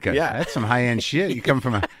 Britannica. Yeah. That's some high-end shit. You come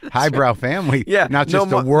from a highbrow family, Yeah. not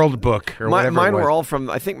just a world book or whatever Mine it was. were all from,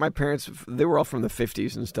 I think my parents, they were all from the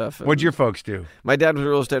 50s and stuff. What'd your folks do? My dad was a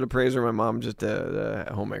real estate appraiser. My mom just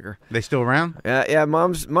a homemaker. They still around? Yeah,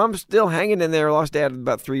 mom's still hanging in there. Lost dad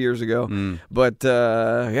about 3 years ago, but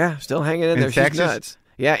still hanging in there. Texas? She's nuts.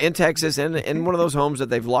 Yeah, in Texas, and in one of those homes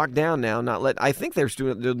that they've locked down now. I think they're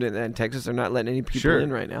still doing that in Texas. They're not letting any people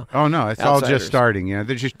in right now. Oh no, it's all Outsiders. just starting. They're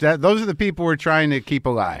just those are the people we're trying to keep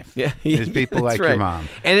alive. Yeah, is people that's like right. your mom.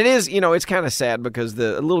 And it is, it's kind of sad because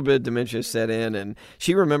a little bit of dementia set in, and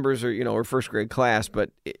she remembers her first grade class,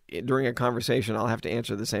 but during a conversation, I'll have to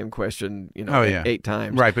answer the same question, 8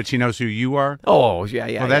 times. Right, but she knows who you are. Oh yeah.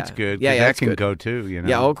 Well, that's good. Yeah, that that's can good. go too.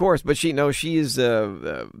 Yeah, of course. But she's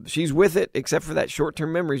with it, except for that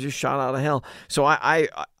short-term memory just shot out of hell. So I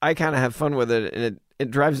kind of have fun with it, and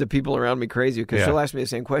it drives the people around me crazy because she'll ask me the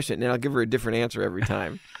same question, and I'll give her a different answer every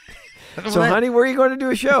time. So, honey, where are you going to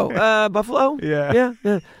do a show? Buffalo? Yeah.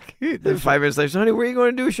 Then 5 minutes later, so, honey, where are you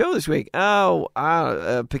going to do a show this week? Oh,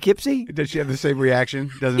 Poughkeepsie. Does she have the same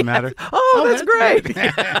reaction? Doesn't matter. Oh, that's great.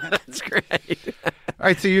 That's great. All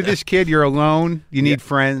right, so you're this kid. You're alone. You need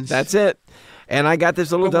friends. That's it. And I got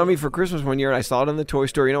this little dummy for Christmas one year, and I saw it in the toy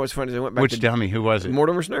store. You know what's funny is I went back Which to dummy? Who was it?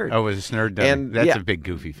 Mortimer Snurd. Oh, it was a Snurd dummy. And, That's yeah. a big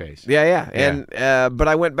goofy face. Yeah. And but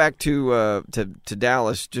I went back to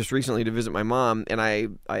Dallas just recently to visit my mom, and I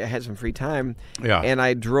had some free time. Yeah. And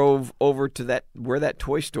I drove over to where that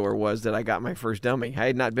toy store was that I got my first dummy. I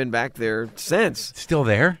had not been back there since. Still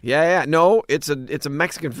there? Yeah. No, it's a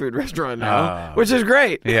Mexican food restaurant now, which is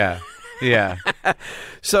great. Yeah. Yeah.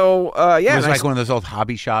 So It was like one of those old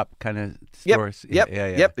hobby shop kind of stores.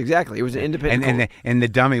 Yep, exactly. It was an independent. And the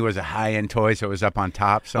dummy was a high-end toy, so it was up on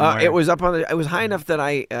top somewhere. It was up on. It was high enough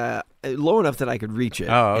that low enough that I could reach it.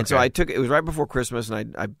 Oh, okay. And so I took it. It was right before Christmas,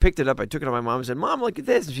 and I picked it up. I took it to my mom and said, "Mom, look at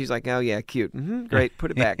this." And she's like, "Oh yeah, cute. Great,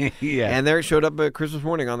 put it back." Yeah. And there it showed up Christmas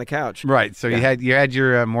morning on the couch. Right. So you had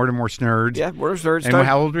your Mortimer Snurd. Yeah, Mortimer Snurd. And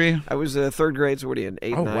how old were you? I was third grade. So what are you,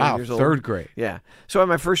 8, 9 years old? Third grade. Yeah. So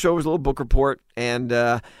my first show was a little book report, and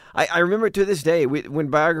I remember it to this day. When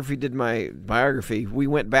Biography did my biography, we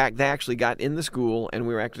went back. They actually got in the school, and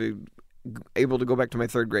we were actually able to go back to my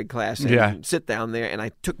third grade class and sit down there, and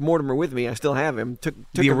I took Mortimer with me. I still have him. Took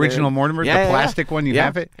the him original there. Mortimer, the plastic one. You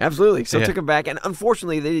have it? Absolutely. So I took him back, and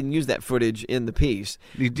unfortunately, they didn't use that footage in the piece.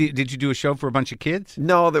 Did you do a show for a bunch of kids?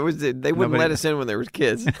 No, they wouldn't let us in when there was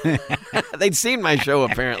kids. They'd seen my show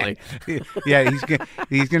apparently. Yeah,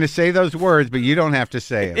 he's going to say those words, but you don't have to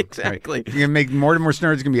say them. Exactly. Right? You're going to make Mortimer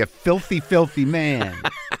Snurd's going to be a filthy, filthy man.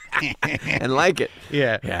 And like it.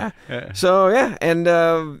 Yeah. So and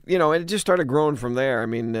it just started growing from there. I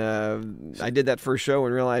mean, I did that first show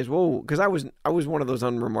and realized, whoa, because I was one of those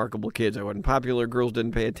unremarkable kids. I wasn't popular. Girls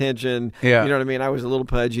didn't pay attention. Yeah. You know what I mean? I was a little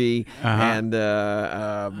pudgy and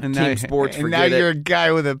team sports. And now you're a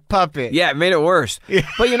guy with a puppet. Yeah, it made it worse.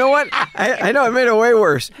 But you know what? I know it made it way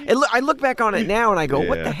worse. I look back on it now and I go,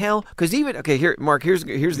 what the hell? Because here, Mark, here's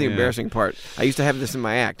the embarrassing part. I used to have this in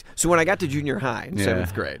my act. So when I got to junior high in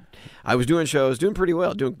 7th grade, I was doing shows, doing pretty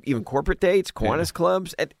well, doing even corporate dates, Kiwanis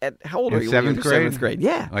clubs. At how old are you? 7th grade? 7th grade,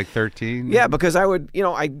 yeah. Like 13? Yeah, because I would,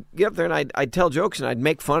 I'd get up there and I'd tell jokes and I'd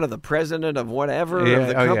make fun of the president of whatever, of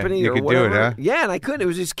the company You or could whatever. do it, huh? Yeah, and I couldn't. It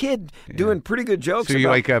was this kid doing pretty good jokes. So you're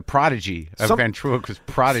like a prodigy, a ventriloquist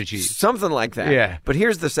prodigy. Something like that. Yeah. But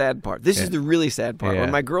here's the sad part. This is the really sad part. Yeah.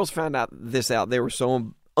 When my girls found out, they were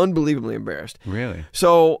so unbelievably embarrassed. Really?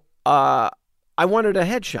 So I wanted a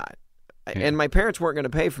headshot. And my parents weren't going to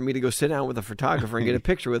pay for me to go sit down with a photographer and get a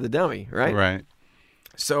picture with a dummy, right? Right.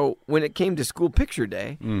 So when it came to school picture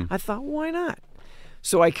day, I thought, why not?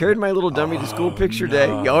 So I carried my little dummy to school picture day.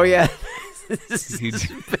 Oh, yeah. This is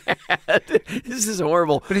bad. This is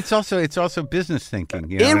horrible. But it's also business thinking.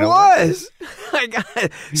 It was.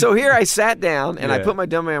 So here I sat down and I put my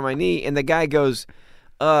dummy on my knee, and the guy goes,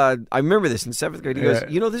 I remember this in 7th grade. He goes,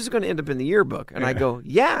 this is going to end up in the yearbook. And I go,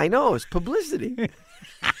 yeah, I know. It's publicity.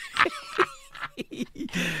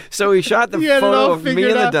 So he shot the photo of me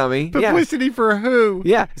and the dummy. Publicity for who?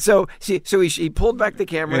 Yeah. So he pulled back the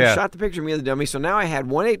camera and shot the picture of me and the dummy. So now I had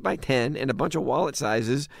 1 8x10 and a bunch of wallet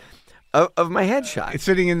sizes of my headshot. It's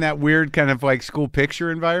sitting in that weird kind of like school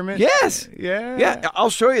picture environment? Yes. Yeah. Yeah. I'll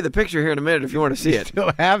show you the picture here in a minute if you want to see it.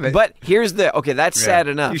 Still have it. But here's that's sad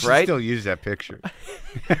enough, you should right? still use that picture.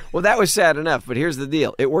 Well, that was sad enough, but here's the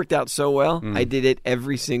deal. It worked out so well, I did it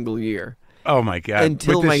every single year. Oh my God!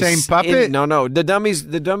 Until with the same puppet? No. The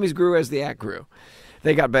dummies grew as the act grew.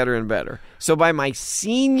 They got better and better. So by my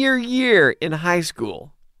senior year in high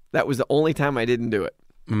school, that was the only time I didn't do it.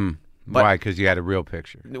 Why? Because you had a real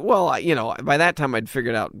picture. Well, by that time I'd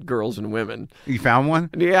figured out girls and women. You found one?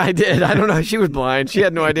 Yeah, I did. I don't know. She was blind. She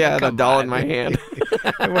had no idea I had a doll in my hand.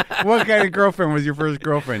 What kind of girlfriend was your first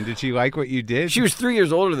girlfriend? Did she like what you did? She was 3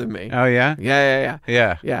 years older than me. Oh, yeah? Yeah.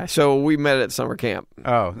 Yeah. So we met at summer camp.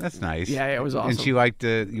 Oh, that's nice. Yeah, it was awesome. And she liked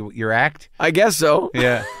your act? I guess so.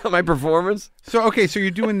 Yeah. My performance. So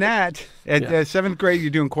you're doing that at 7th grade. You're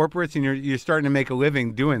doing corporates, and you're starting to make a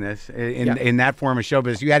living doing this in that form of show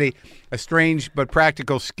business. You had a strange but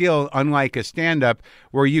practical skill, unlike a stand-up,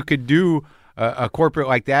 where you could do a corporate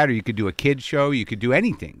like that, or you could do a kid show. You could do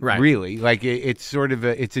anything, right? Really, like it's sort of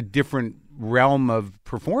it's a different realm of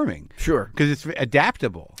performing. Sure. Because it's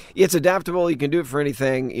adaptable. It's adaptable. You can do it for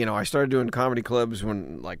anything. I started doing comedy clubs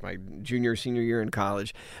when, like, my senior year in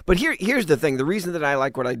college. But here's the thing. The reason that I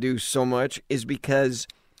like what I do so much is because,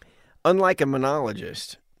 unlike a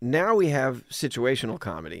monologist, now we have situational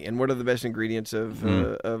comedy, and what are the best ingredients of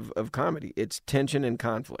comedy? It's tension and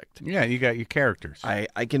conflict. Yeah, you got your characters. I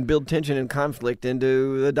can build tension and conflict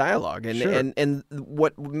into the dialogue, and Sure. and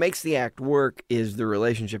what makes the act work is the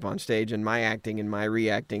relationship on stage, and my acting and my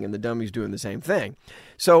reacting, and the dummies doing the same thing.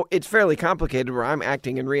 So it's fairly complicated where I'm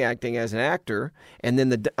acting and reacting as an actor, and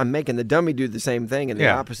then I'm making the dummy do the same thing and the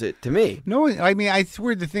opposite to me. No, I mean, I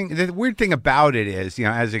swear the weird thing about it is,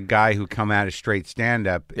 as a guy who come out of straight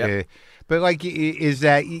stand-up, Yep. but like, is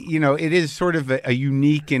that, it is sort of a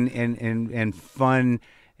unique and fun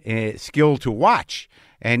skill to watch.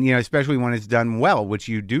 And, especially when it's done well, which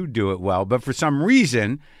you do it well. But for some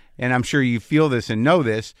reason, and I'm sure you feel this and know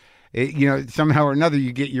this, somehow or another,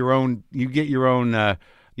 you get your own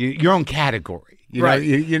category. Right.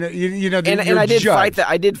 And I did fight that.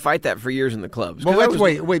 I did fight that for years in the clubs. Well, let's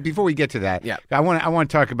wait before we get to that. Yeah. I want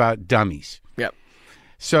to talk about dummies. Yep.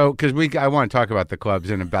 So, because I want to talk about the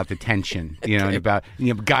clubs and about the tension, and about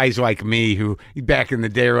guys like me who back in the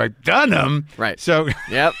day were like Dunham, Right. So,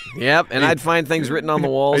 Yep. And I'd find things written on the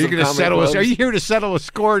walls. are you of going to comedy settle? clubs. Are you here to settle a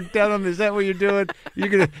score, Dunham? Is that what you're doing? You're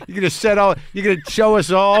gonna settle? You're gonna show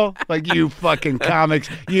us all like you fucking comics,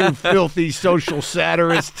 you filthy social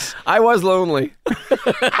satirists. I was lonely.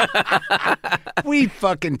 We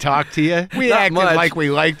fucking talked to you. We Not acted much. like we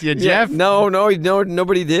liked you, Jeff. No,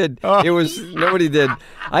 nobody did. Oh. It was nobody did.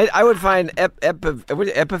 I would find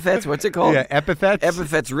epithets. What's it called? Yeah, epithets.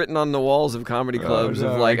 Epithets written on the walls of comedy clubs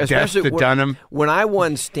of no, like, death especially to Dunham. when I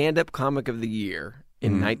won Stand-Up Comic of the Year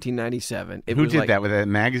in 1997. Who did that? With a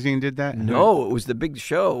magazine did that? No, it was the big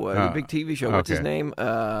show, the big TV show. What's his okay. name?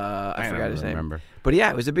 I forgot his name. remember. But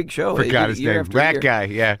yeah, it was a big show. Forgot his year name. after That year. guy.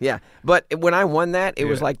 Yeah. Yeah, but when I won that, it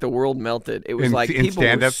was like the world melted. It was In- like in people were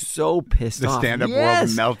stand-up? so pissed The off. stand-up Yes.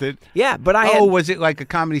 world melted. Yeah, but I had Was it like a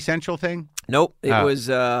Comedy Central thing? nope. It Oh. was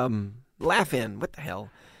Laugh In. What the hell?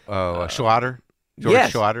 Oh, Schlatter? George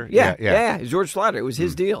yes. Schlatter? Yeah. George Schlatter. It was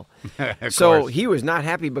his deal. Of So course. he was not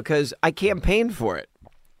happy because I campaigned for it.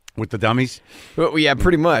 With the dummies? Well, yeah,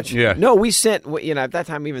 pretty much. Yeah. No, we sent, at that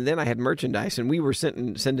time, even then, I had merchandise, and we were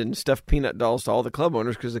sending stuffed peanut dolls to all the club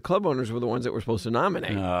owners because the club owners were the ones that were supposed to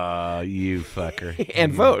nominate Oh, you fucker.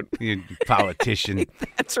 and vote. You politician.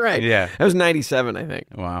 That's right. Yeah. That was 97, I think.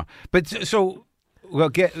 Wow. But still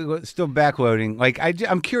backloading. Like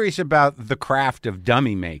I'm curious about the craft of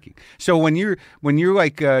dummy making. So when you're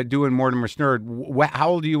like doing Mortimer Snerd, how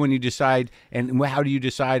old are you when you decide, and how do you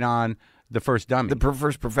decide on the first dummy? The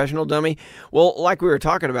first professional dummy. Well, like we were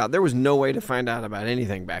talking about, there was no way to find out about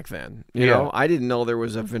anything back then. You Yeah. know, I didn't know there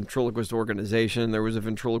was a ventriloquist organization. There was a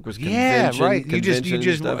ventriloquist Yeah, convention. right.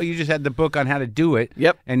 You stuff. just had the book on how to do it.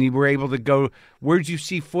 Yep. And you were able to go. Where'd you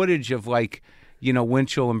see footage of like,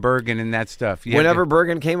 Winchell and Bergen and that stuff? Whenever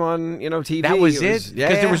Bergen came on, TV, that was it. Yeah,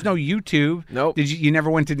 Because there was no YouTube. Nope. Did you never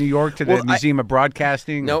went to New York to the Well, Museum of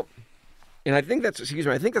Broadcasting? Nope. And I think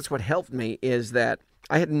that's what helped me is that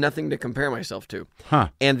I had nothing to compare myself to. Huh.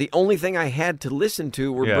 And the only thing I had to listen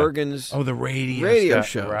to were Yeah. Bergen's the radio stuff,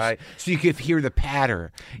 shows. right? So you could hear the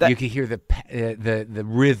patter. You could hear the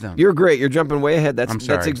rhythm. You're great. You're jumping way ahead. That's I'm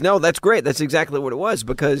sorry. No, that's great. That's exactly what it was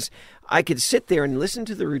because I could sit there and listen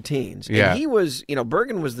to the routines. And Yeah. he was,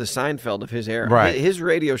 Bergen was the Seinfeld of his era. Right. His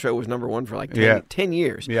radio show was number one for like 10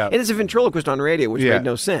 years. Yeah. And it's a ventriloquist on radio, which Yeah. made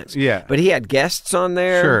no sense. Yeah. But he had guests on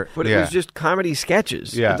there. Sure. But it Yeah. was just comedy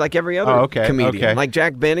sketches. Yeah. It's like every other comedian. Okay. Like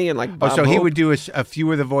Jack Benny and like Bob so he Hope. would do a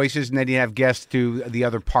few of the voices, and then he'd have guests do the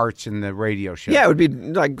other parts in the radio show. Yeah, it would be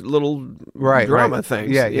like little drama right.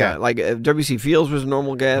 things. Yeah. Like W.C. Fields was a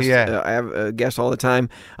normal guest. Yeah. I have a guest all the time.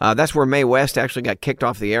 That's where Mae West actually got kicked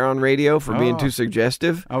off the air on radio for being too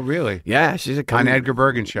suggestive. Oh, really? Yeah, she's a On Edgar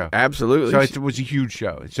Bergen show. Absolutely. So it was a huge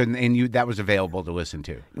show. So that was available to listen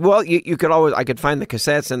to. Well, you could always I could find the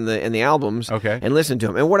cassettes and the albums Okay. and listen to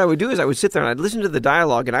them. And what I would do is I would sit there and I'd listen to the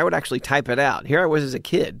dialogue and I would actually type it out. Here I was as a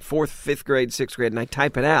kid, 4th, 5th grade, 6th grade, and I'd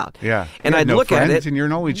type it out. Yeah. And You had I'd no look friends, at it. and you're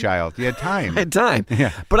an only child. You had time. At time.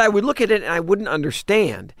 Yeah. But I would look at it and I wouldn't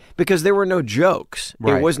understand because there were no jokes.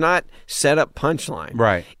 Right. It was not set up punchline.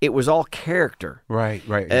 Right. It was all character Right.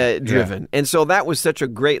 driven. And so that was such a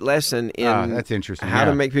great lesson in that's interesting. how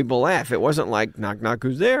to Yeah. make people laugh. It wasn't like knock knock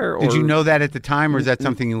who's there. Or, Did you know that at the time, or is that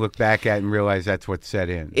something you look back at and realize that's what set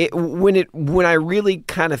in? When I really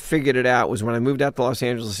kind of figured it out was when I moved out to Los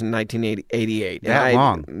Angeles in 1988. That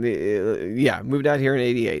long? Yeah, moved out here in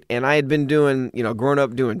 '88, and I had been doing, growing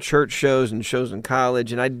up doing church shows and shows in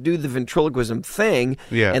college, and I'd do the ventriloquism thing.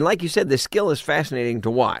 Yeah. And like you said, the skill is fascinating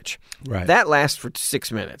to watch. Right. That lasts for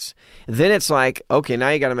 6 minutes. Then it's like, okay, now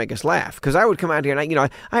you got to make us laugh, because I would come out here and I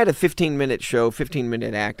had a 15-minute show,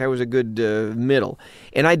 15-minute act. I was a good middle,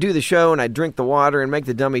 and I'd do the show and I'd drink the water and make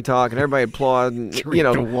the dummy talk, and everybody applaud. And,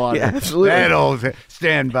 The water. Yeah, absolutely. That old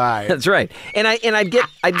stand by. That's right. And I'd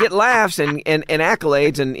get laughs and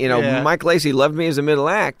accolades, and Yeah. Mike Lacey loved me as a middle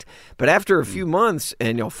act. But after a few months,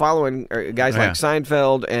 and following guys like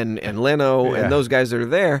Seinfeld and Leno and those guys that are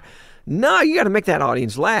there, no, you got to make that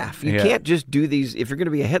audience laugh. You can't just do these. If you're going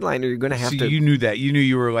to be a headliner, you're going to have So to. you knew that. You knew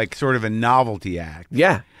you were like sort of a novelty act.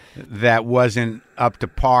 Yeah. That wasn't up to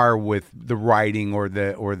par with the writing or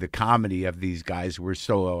the comedy of these guys who were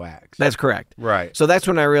solo acts. That's correct. Right. So that's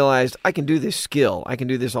when I realized I can do this skill. I can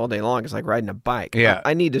do this all day long. It's like riding a bike. Yeah.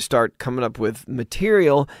 I need to start coming up with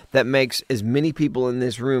material that makes as many people in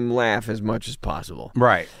this room laugh as much as possible.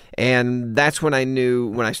 Right. And that's when I knew,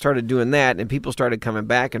 when I started doing that and people started coming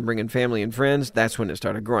back and bringing family and friends, that's when it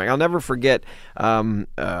started growing. I'll never forget Deborah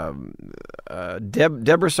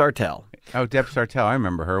Sartell. Oh, Deb Sartell. I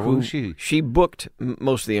remember her. Who was she? She booked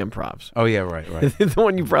most of the improvs. Oh, yeah, right. The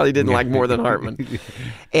one you probably didn't like more than Hartman.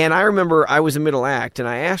 And I remember I was a middle act, and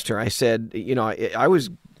I asked her, I said, I was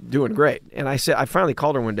doing great. And I said, I finally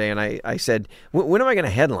called her one day, and I said, when am I going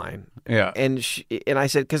to headline? Yeah. And I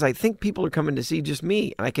said, because I think people are coming to see just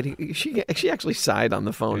me. And she actually sighed on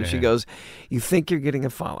the phone, and she goes, you think you're getting a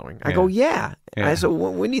following? I go, yeah. I said,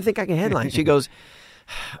 when do you think I can headline? She goes,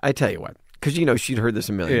 I tell you what. Because, she'd heard this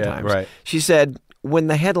a million times. Right. She said, when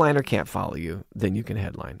the headliner can't follow you, then you can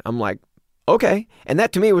headline. I'm like, okay. And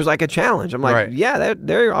that to me was like a challenge. I'm like, Right. yeah,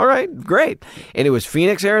 they're all right, great. And it was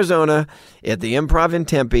Phoenix, Arizona, at the Improv in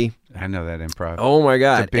Tempe. I know that improv. Oh, my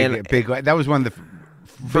God. It's a big. That was one of the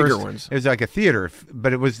Bigger first ones. It was like a theater,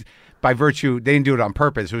 but it was by virtue. They didn't do it on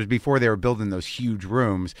purpose. It was before they were building those huge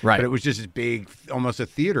rooms. Right. But it was just this big, almost a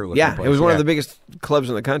theater looking Yeah, place. it was one of the biggest clubs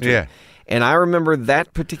in the country. Yeah. And I remember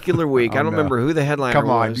that particular week. I don't no. remember who the headliner Come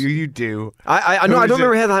on, was. you do. I Who don't was remember it?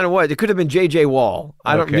 who the headliner was. It could have been J.J. Wall.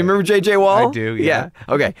 Do Okay. you remember J.J. Wall? I do, yeah.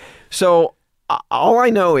 Okay. So all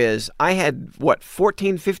I know is I had,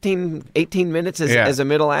 14, 15, 18 minutes as a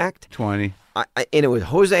middle act? 20. And it was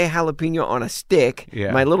Jose Jalapeno on a stick,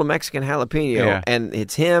 Yeah. my little Mexican jalapeno, Yeah. and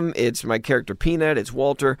it's him, it's my character Peanut, it's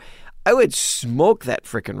Walter. I would smoke that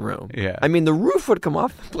freaking room. Yeah. I mean, the roof would come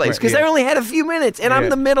off the place because Right, I yeah. only had a few minutes, and I'm Yeah.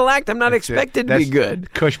 the middle act. I'm not That's it. expected to That's be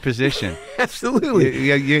good. Cush position.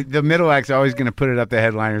 Absolutely. The middle act's always going to put it up the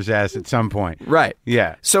headliner's ass at some point. Right.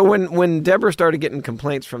 Yeah. So when Deborah started getting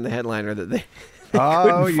complaints from the headliner that they Oh,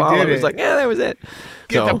 couldn't you follow, did it was it. like, yeah, that was it.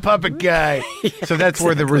 Get So, the puppet guy. So that's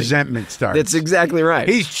where the resentment starts. that's exactly right.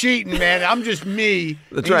 He's cheating, man. I'm just me.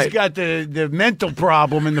 That's He's right. got the mental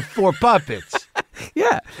problem and the 4 puppets.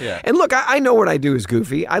 Yeah. Yeah. And look, I know what I do is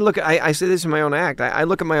goofy. I say this in my own act. I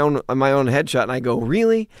look at my own headshot and I go,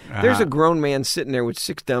 really? There's a grown man sitting there with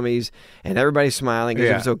 6 dummies and everybody's smiling as if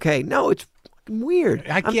Yeah. it's okay. No, it's fucking weird.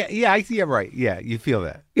 Yeah, right. Yeah, you feel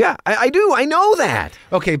that. Yeah, I do. I know that.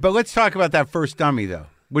 Okay, but let's talk about that first dummy, though.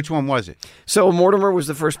 Which one was it? So Mortimer was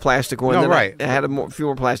the first plastic one. No, then right. I had a few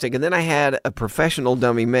more plastic, and then I had a professional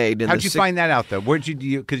dummy made. How'd you find that out, though? Where'd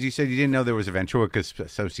you because you said you didn't know there was a ventriloquist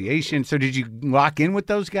association. So did you lock in with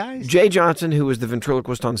those guys? Jay Johnson, who was the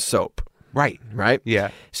ventriloquist on Soap. Right. Right?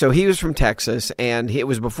 Yeah. So he was from Texas, and it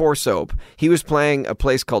was before Soap. He was playing a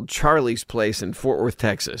place called Charlie's Place in Fort Worth,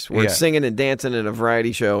 Texas, where it's Yeah. singing and dancing in a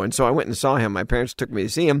variety show. And so I went and saw him. My parents took me to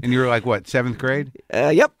see him. And you were like, what, 7th grade?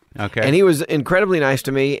 Yep. Okay. And he was incredibly nice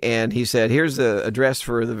to me, and he said, "Here's the address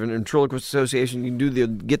for the Ventriloquist Association. You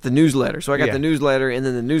can get the newsletter." So I got Yeah. the newsletter, and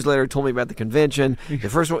then the newsletter told me about the convention. The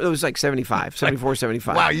first one, it was like 74,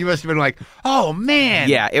 75. Wow, you must have been like, oh, man.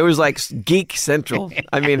 Yeah, it was like Geek Central.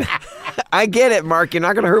 I mean, I get it, Mark. You're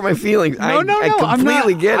not going to hurt my feelings. No, I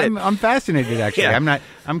completely get it. I'm fascinated, actually. Yeah.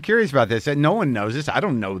 I'm curious about this. No one knows this. I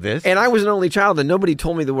don't know this. And I was an only child, and nobody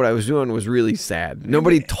told me that what I was doing was really sad.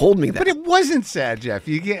 Nobody told me that. But it wasn't sad, Jeff.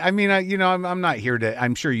 I'm not here to.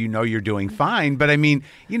 I'm sure you know you're doing fine, but I mean,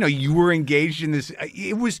 you were engaged in this.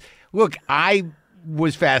 It was. Look, I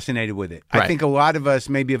was fascinated with it. Right. I think a lot of us,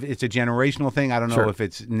 maybe if it's a generational thing. I don't know Sure. if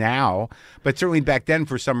it's now, but certainly back then,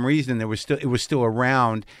 for some reason, it was still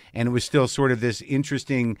around, and it was still sort of this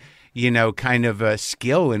interesting, kind of a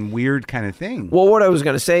skill and weird kind of thing. Well, what I was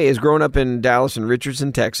going to say is growing up in Dallas and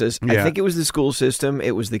Richardson, Texas, I Yeah. think it was the school system,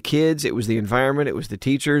 it was the kids, it was the environment, it was the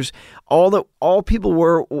teachers. All people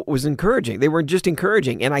was encouraging. They were just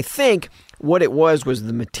encouraging. And I think what it was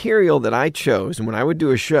the material that I chose. And when I would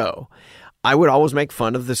do a show, I would always make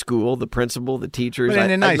fun of the school, the principal, the teachers. But in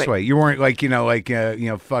a I'd nice make- way. You weren't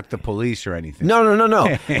fuck the police or anything.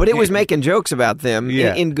 No. But it was making jokes about them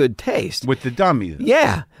Yeah. in good taste. With the dummy. though.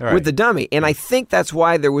 Yeah, Right. with the dummy. And I think that's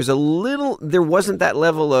why there wasn't that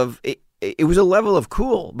level of, it was a level of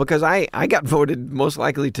cool because I got voted most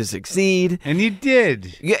likely to succeed. And you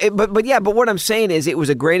did. Yeah, but what I'm saying is it was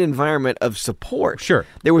a great environment of support. Sure.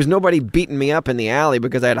 There was nobody beating me up in the alley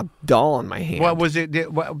because I had a doll in my hand. What was it?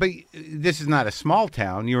 But this is not a small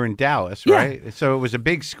town. You were in Dallas, Yeah. right? So it was a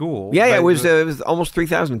big school. Yeah, but- it was almost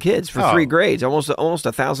 3,000 kids for Oh. 3 grades, almost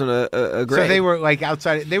 1,000 a grade. So they were like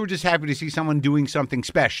outside. They were just happy to see someone doing something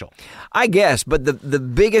special. I guess, but the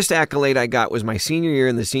biggest accolade I got was my senior year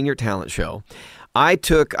in the senior talent show. I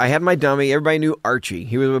had my dummy. Everybody knew Archie.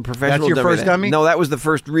 He was a professional That's your dummy. first dummy? No, that was the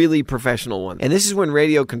first really professional one. And this is when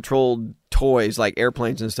radio-controlled toys like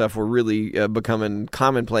airplanes and stuff were really becoming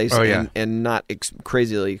commonplace Oh, yeah. and not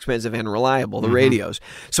crazily expensive and reliable, the radios.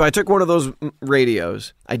 So I took one of those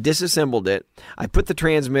radios. I disassembled it. I put the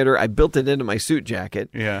transmitter. I built it into my suit jacket.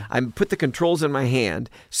 Yeah. I put the controls in my hand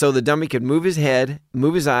so the dummy could move his head,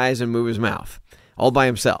 move his eyes, and move his mouth. All by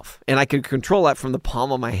himself. And I could control that from the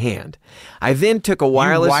palm of my hand. I then took a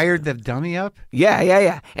wireless... You wired the dummy up?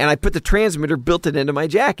 Yeah. And I put the transmitter, built it into my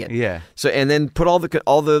jacket. Yeah. So and then put all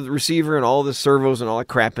the receiver and all the servos and all that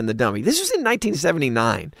crap in the dummy. This was in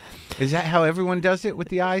 1979. Is that how everyone does it with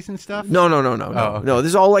the eyes and stuff? No. okay. No, this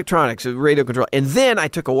is all electronics, radio control. And then I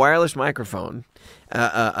took a wireless microphone,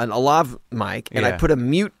 a lav mic, and I Yeah. put a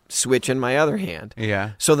mute switch in my other hand.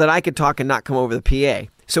 Yeah. So that I could talk and not come over the PA.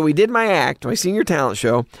 So we did my act, my senior talent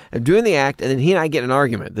show. I'm doing the act, and then he and I get in an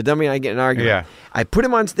argument. The dummy and I get in an argument. Yeah. I put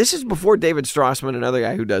him on. This is before David Strassman, another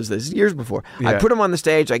guy who does this, years before. I Yeah. put him on the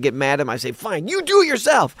stage. I get mad at him. I say, "Fine, you do it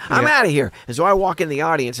yourself. I'm Yeah. out of here." And so I walk in the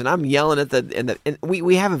audience, and I'm yelling at and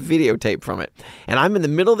we have a videotape from it, and I'm in the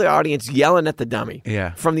middle of the audience yelling at the dummy.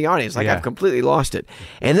 Yeah. From the audience, like Yeah. I've completely lost it.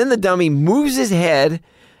 And then the dummy moves his head.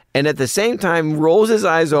 And at the same time, rolls his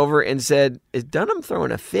eyes over and said, "Is Dunham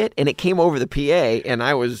throwing a fit?" And it came over the PA, and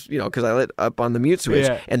I was, because I lit up on the mute switch,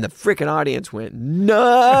 Yeah. and the freaking audience went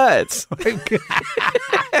nuts.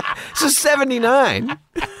 So 79.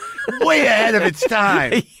 Way ahead of its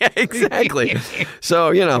time. Yeah, exactly.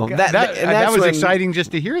 So, that was when, exciting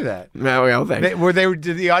just to hear that. Well, thanks.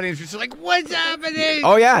 Did the audience was like, "What's happening?"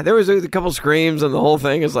 Oh, yeah. There was a couple screams, and the whole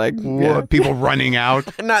thing is like, yeah. People running out.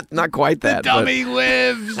 Not quite that. Dummy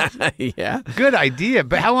lives. But, yeah. Good idea.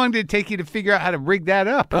 But how long did it take you to figure out how to rig that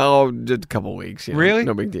up? Oh, just a couple weeks. Really?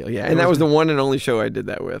 No big deal. Yeah. And that was the one and only show I did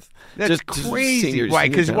that with. That's Just crazy. Why? senior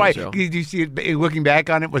Because talent why? show. Did you see it? Looking back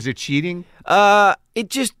on it, was it cheating? It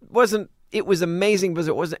just wasn't. It was amazing, but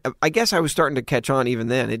it wasn't. I guess I was starting to catch on even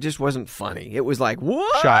then. It just wasn't funny. It was like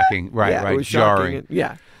what? Shocking. Right. Yeah, right. It was Jarring. shocking.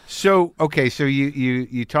 Yeah. So okay. So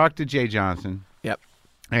you talked to Jay Johnson. Yep.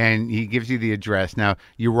 And he gives you the address. Now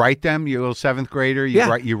you write them. You're a little seventh grader. You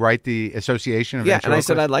Yeah. write the Association of Yeah, and I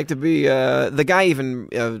said Ventriloquists? I'd like to be the guy. Even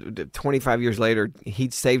 25 years later,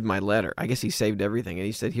 he'd saved my letter. I guess he saved everything, and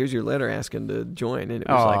he said, "Here's your letter asking to join." And it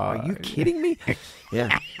was like, "Are you kidding me?"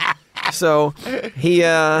 Yeah. So he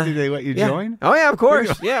Did they let you yeah. join? Oh yeah, of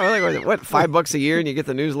course. Yeah, well, like, what $5 a year and you get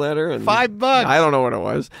the newsletter and $5. I don't know what it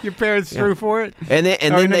was. Your parents threw for it. And then,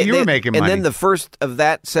 Oh, no, you were making and money. then the first of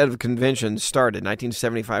that set of conventions started.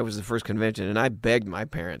 1975 was the first convention, and I begged my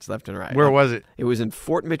parents left and right. Where was it? It was in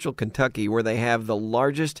Fort Mitchell, Kentucky, where they have the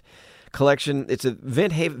largest collection. It's a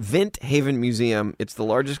Vent Haven Museum. It's the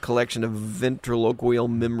largest collection of ventriloquial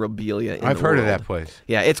memorabilia in I've the heard of world. that place.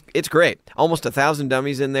 Yeah, it's great. Almost 1,000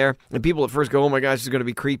 dummies in there, and people at first go, "Oh my gosh, this is going to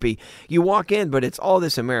be creepy." You walk in, but it's all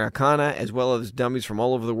this Americana as well as dummies from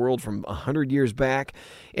all over the world from 100 years back,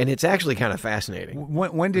 and it's actually kind of fascinating.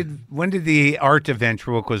 When did the art of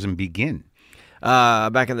ventriloquism begin?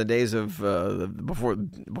 Back in the days of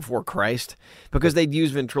before Christ, because they'd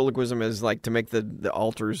use ventriloquism as like to make the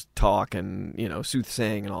altars talk and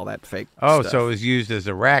soothsaying and all that fake. Oh, stuff. so it was used as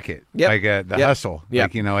a racket, Yep. like the Yep. hustle.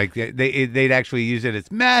 Yep. Like they'd actually use it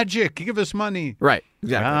as magic. Give us money. Right.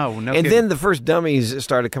 Exactly. Oh, no and kidding. then the first dummies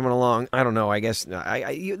started coming along. I don't know. I guess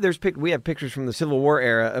we have pictures from the Civil War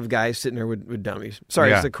era of guys sitting there with dummies. Sorry,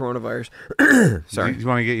 Yeah. it's the coronavirus. Sorry. Do you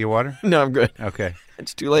want to get your water? No, I'm good. Okay.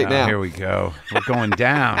 It's too late Oh, now. Here we go. We're going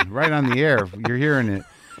down right on the air. You're hearing it.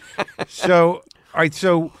 So, all right.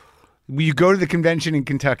 So, you go to the convention in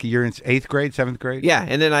Kentucky. You're in 8th grade, 7th grade. Yeah,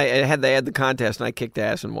 and then they had the contest, and I kicked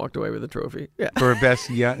ass and walked away with a trophy. Yeah. For best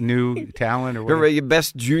new talent or whatever. Your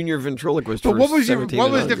best junior ventriloquist. But for what was 17 the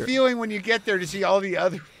and under. feeling when you get there to see all the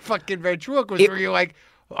other fucking ventriloquists? Were you like,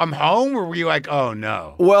 I'm home, or were you like, oh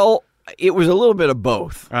no? Well, It was a little bit of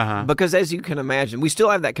both. Uh-huh. Because as you can imagine, we still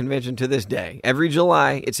have that convention to this day. Every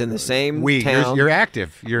July, it's in the same town. You're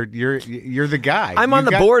active. You're the guy. I'm on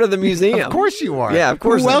the board of the museum. Of course you are. Yeah, of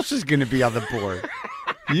course. Who else is going to be on the board?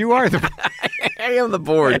 You are the. I am the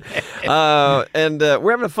board. And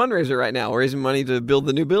we're having a fundraiser right now. We're raising money to build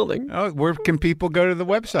the new building. Oh, where can people go to the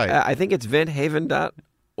website? I think it's venthaven.org.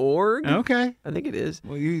 Okay. I think it is.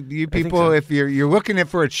 Well, you people, so. if you're looking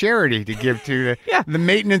for a charity to give to, the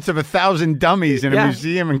maintenance of 1,000 dummies in a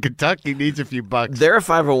museum in Kentucky needs a few bucks. They're a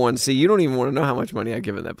 501c. You don't even want to know how much money I've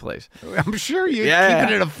given that place. I'm sure you're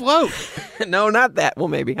keeping it afloat. No, not that. Well,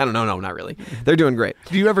 maybe. I don't know. No, not really. They're doing great.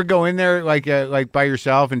 Do you ever go in there like by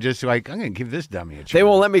yourself and just like, I'm going to give this dummy a try? They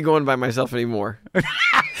won't let me go in by myself anymore.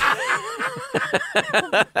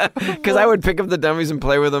 Because I would pick up the dummies and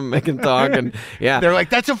play with them, make them talk, and they're like,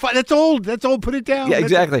 that's old, put it down. Yeah,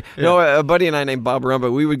 exactly. A buddy and I named Bob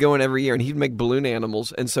Rumba, we would go in every year, and he'd make balloon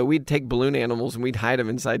animals, and so we'd take balloon animals and we'd hide them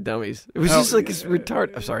inside dummies. It was just like this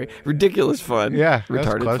ridiculous fun. Yeah,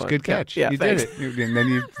 retarded close, fun. good catch. Yeah, you thanks. did it, and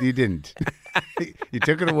then you didn't. You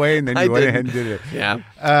took it away, and then you went ahead and did it. Yeah.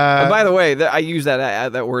 And by the way, I use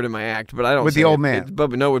that word in my act, but I don't. With say the old it. man. It's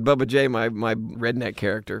Bubba, no, with Bubba J, my redneck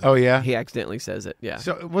character. Oh yeah. He accidentally says it. Yeah.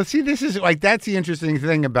 So see, this is that's the interesting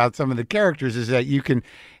thing about some of the characters is that you can.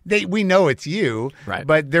 We know it's you, right?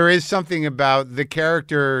 But there is something about the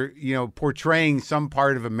character, portraying some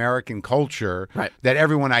part of American culture right. that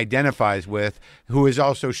everyone identifies with, who is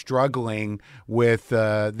also struggling with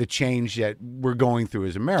the change that we're going through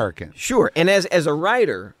as Americans. Sure, and as a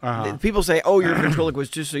writer, people say, "Oh, you're a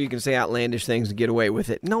ventriloquist just so you can say outlandish things and get away with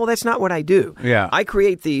it." No, that's not what I do. Yeah, I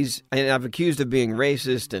create these, and I've accused of being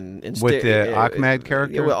racist and with the Ahmed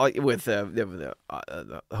character, with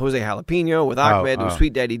Jose Jalapeno, with Ahmed, with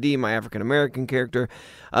Sweet Daddy D, my African American character.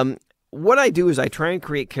 What I do is I try and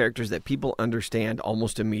create characters that people understand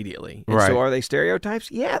almost immediately. And so are they stereotypes?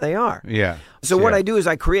 Yeah, they are. Yeah. So what I do is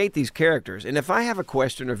I create these characters. And if I have a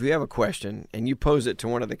question or if you have a question and you pose it to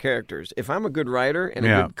one of the characters, if I'm a good writer and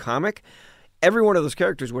a good comic, every one of those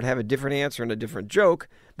characters would have a different answer and a different joke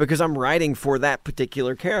because I'm writing for that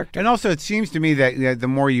particular character. And also, it seems to me that the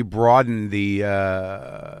more you broaden the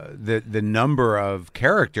number of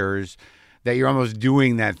characters, that you're almost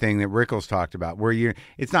doing that thing that Rickles talked about, where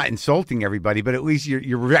it's not insulting everybody, but at least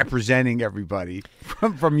you're representing everybody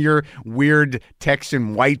from your weird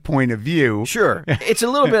Texan white point of view. Sure. It's a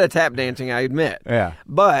little bit of tap dancing, I admit. Yeah.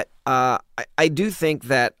 But I do think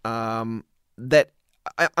that that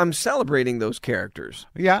I'm celebrating those characters.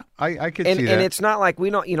 Yeah, I could see that. And it's not like we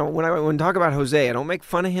don't, when I talk about Jose, I don't make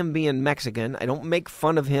fun of him being Mexican. I don't make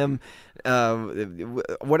fun of him,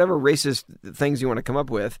 whatever racist things you want to come up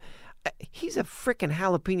with. He's a freaking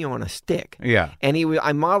jalapeno on a stick. Yeah. And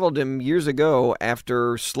I modeled him years ago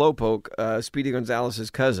after Slowpoke, Speedy Gonzalez's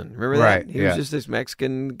cousin. Remember that? Right. He was just this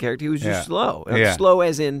Mexican character. He was just slow. Yeah. Slow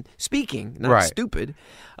as in speaking, not stupid.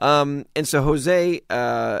 And so Jose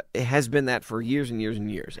has been that for years and years and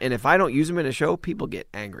years. And if I don't use him in a show, people get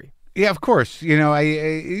angry. Yeah, of course.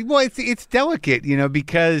 It's delicate,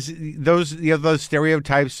 because those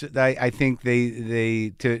stereotypes. I think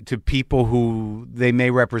they to people who they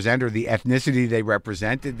may represent or the ethnicity they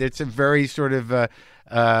represent. It's a very sort of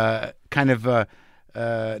kind of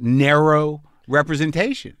narrow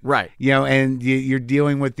representation, right? And you're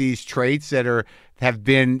dealing with these traits that have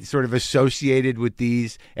been sort of associated with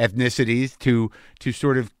these ethnicities to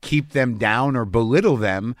sort of keep them down or belittle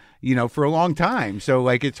them, for a long time. So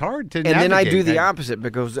it's hard to navigate. And then I do the opposite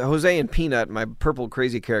because Jose and Peanut, my purple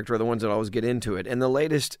crazy character, are the ones that always get into it. And the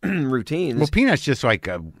latest routines. Well, Peanut's just like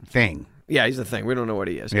a thing. Yeah, he's the thing. We don't know what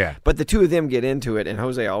he is. Yeah. But the two of them get into it, and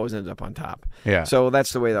Jose always ends up on top. Yeah. So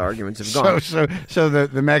that's the way the arguments have gone. So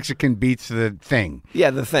the Mexican beats the thing.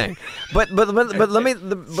 Yeah, the thing. But let me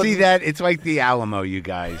see that it's like the Alamo, you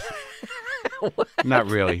guys. Not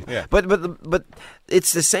really. Yeah. But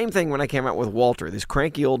it's the same thing when I came out with Walter, this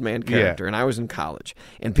cranky old man character, and I was in college,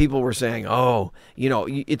 and people were saying, "Oh,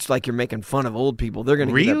 it's like you're making fun of old people. They're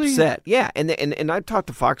going to get upset." Yeah, and I talked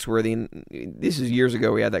to Foxworthy, and this is years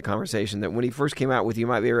ago. We had that conversation that when he first came out with "You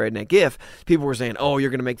Might Be a Redneck If," people were saying, "Oh,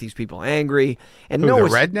 you're going to make these people angry." And the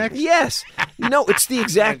it's rednecks. Yes, no, it's the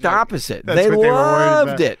exact opposite. That's they what they were worried loved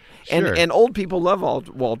about. it. Sure. And old people love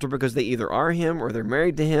Walter because they either are him or they're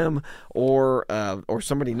married to him or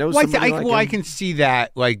somebody knows somebody like him. I can see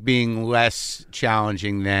that being less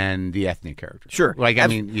challenging than the ethnic character. Sure.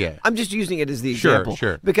 I'm just using it as the example.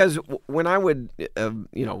 Sure. Because when I would, be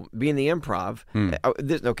in the improv,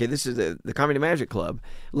 this is the Comedy Magic Club,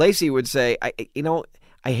 Lacey would say,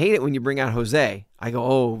 I hate it when you bring out Jose. I go,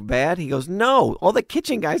 oh, bad? He goes, no, all the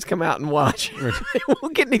kitchen guys come out and watch. They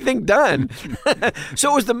won't get anything done.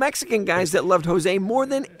 So it was the Mexican guys that loved Jose more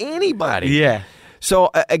than anybody. Yeah.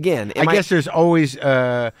 So again, I guess there's always.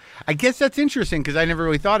 I guess that's interesting because I never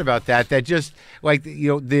really thought about that. That just like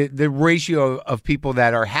the ratio of people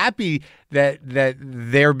that are happy that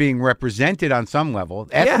they're being represented on some level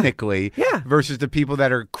ethnically, versus the people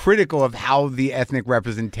that are critical of how the ethnic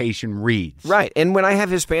representation reads. Right, and when I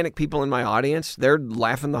have Hispanic people in my audience, they're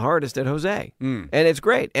laughing the hardest at Jose, and it's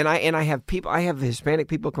great. And I have Hispanic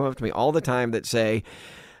people come up to me all the time that say,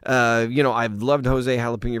 I've loved Jose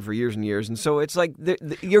Jalapeno for years and years, and so it's like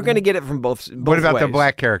you're going to get it from both ways. What about the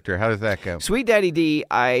black character? How does that go? Sweet Daddy D,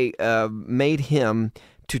 I made him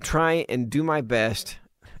to try and do my best,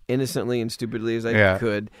 innocently and stupidly as I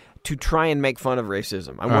could, to try and make fun of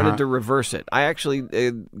racism. I wanted to reverse it. I actually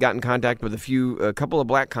got in contact with a couple of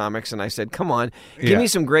black comics, and I said, come on, give me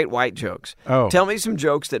some great white jokes. Oh. Tell me some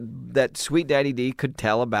jokes that Sweet Daddy D could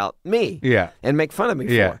tell about me and make fun of me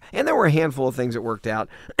for. And there were a handful of things that worked out,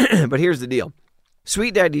 but here's the deal.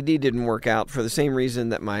 Sweet Daddy D didn't work out for the same reason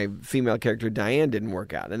that my female character Diane didn't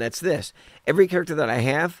work out, and that's this. Every character that I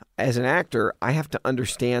have as an actor, I have to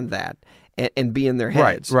understand that and be in their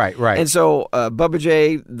heads. Right. And so Bubba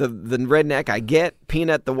J, the redneck, I get.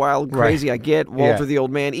 Peanut, the wild crazy, I get. Walter, the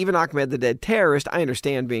old man. Even Ahmed, the dead terrorist, I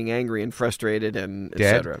understand being angry and frustrated and et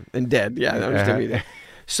cetera. And dead. Yeah, I understand me there.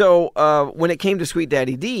 So when it came to Sweet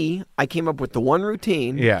Daddy D, I came up with the one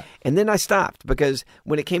routine, and then I stopped because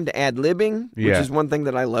when it came to ad-libbing, which is one thing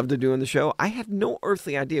that I love to do in the show, I have no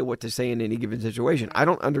earthly idea what to say in any given situation. I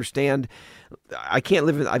don't understand. I can't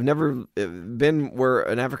live in. I've never been where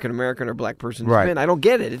an African American or black person's been. I don't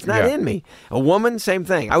get it. It's not in me. A woman, same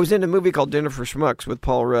thing. I was in a movie called Dinner for Schmucks with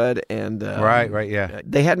Paul Rudd, and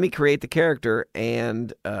they had me create the character,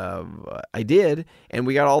 and I did, and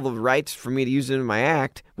we got all the rights for me to use it in my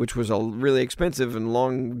act, which was a really expensive and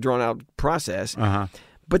long, drawn-out process.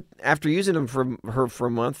 But after using them for a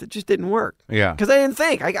month, it just didn't work. Yeah, because I didn't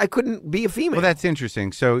think I couldn't be a female. Well, that's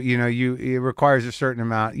interesting. So it requires a certain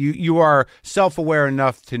amount. You are self-aware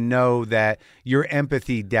enough to know that your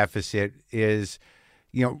empathy deficit is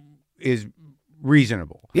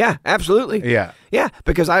reasonable. Yeah, absolutely. Yeah,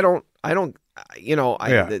 because I don't.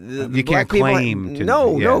 You can't claim to.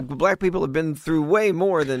 No, black people have been through way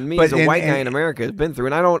more than me as a white guy in America has been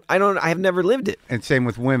through, and I have never lived it. And same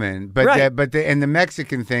with women, but the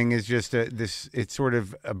Mexican thing is just it's sort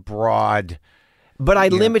of a broad. But I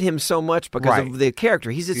limit him so much because of the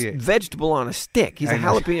character. He's a vegetable on a stick. He's a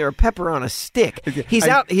jalapeno or a pepper on a stick. He's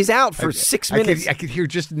out for 6 minutes. I could hear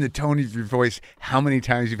just in the tone of your voice how many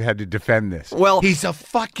times you've had to defend this. Well, he's a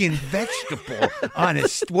fucking vegetable on a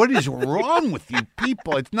stick. What is wrong with you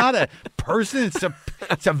people? It's not a person.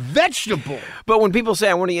 It's a vegetable. But when people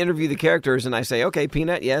say I want to interview the characters, and I say, okay,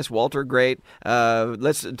 Peanut, yes, Walter, great.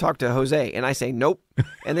 Let's talk to Jose, and I say, nope.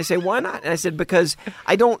 And they say, why not? And I said, because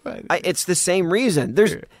I don't. It's the same reason.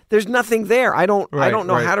 There's nothing there. I don't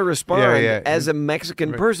know how to respond as a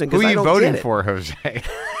Mexican person. Who are you voting for, Jose?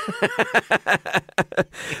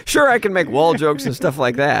 Sure, I can make wall jokes and stuff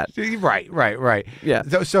like that. Right. Yeah.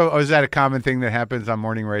 So is that a common thing that happens on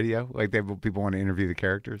morning radio? Like people want to interview the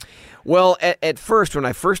characters? Well, at first, when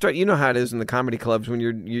I first started, you know how it is in the comedy clubs when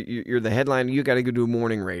you're the headliner, you got to go do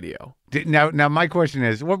morning radio. Now my question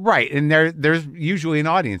is, and there's usually an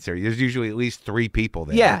audience there. There's usually at least 3 people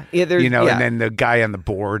there. Yeah. And then the guy on the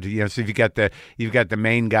board. So you've got the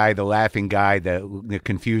main guy, the laughing guy, the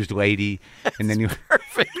confused lady, and then you.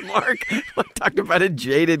 Perfect, Mark. I talked about a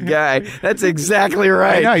jaded guy. That's exactly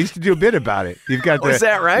right. I know. I used to do a bit about it. You've got. Was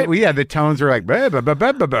that right? Well, yeah, the tones were like. Bah, bah, bah,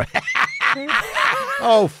 bah, bah, bah.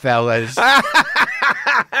 Oh, fellas.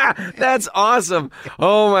 That's awesome.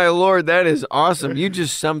 Oh, my Lord. That is awesome. You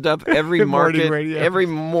just summed up every market, every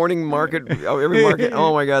morning market, every market.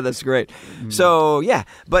 Oh, my God. That's great. So, yeah.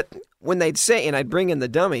 But when they'd say, and I'd bring in the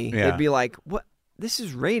dummy, they'd be like, what? This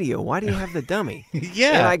is radio. Why do you have the dummy?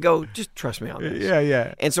 And I go, just trust me on this.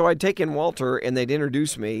 Yeah. And so I'd take in Walter, and they'd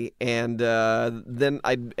introduce me, and then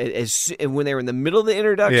when they were in the middle of the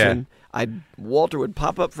introduction, Walter would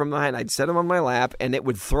pop up from behind. I'd set him on my lap, and it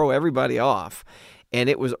would throw everybody off.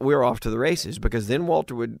 And we were off to the races because then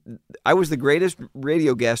I was the greatest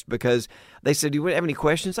radio guest because they said, do you have any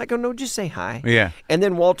questions? I go, no, just say hi. Yeah. And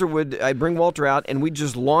then I'd bring Walter out, and we'd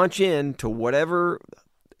just launch into whatever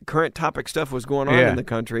current topic stuff was going on in the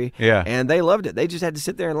country, and they loved it. They just had to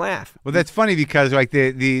sit there and laugh. Well, that's funny because like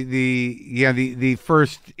the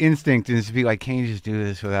first instinct is to be like, can you just do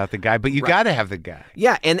this without the guy? But you got to have the guy.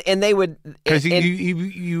 Yeah, and they would because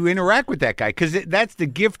you interact with that guy because that's the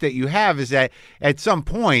gift that you have is that at some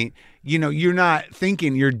point you're not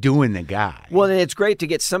thinking you're doing the guy. Well, and it's great to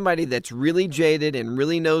get somebody that's really jaded and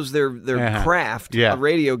really knows their craft, Yeah. a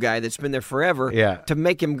radio guy that's been there forever, Yeah. to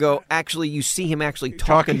make him go, actually, you see him actually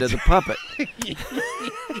talking to the puppet.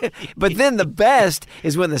 But then the best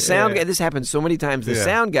is when the sound guy, this happens so many times, the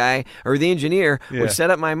sound guy or the engineer would set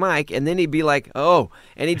up my mic, and then he'd be like, oh,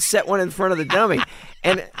 and he'd set one in front of the dummy.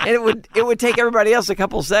 And it would take everybody else a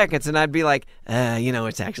couple seconds, and I'd be like,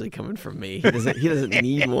 it's actually coming from me. He doesn't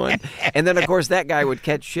need one. And then, of course, that guy would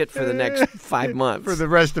catch shit for the next 5 months. For the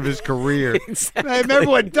rest of his career. Exactly. I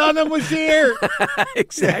remember when Dunham was here.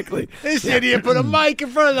 Exactly. This idiot put a mic in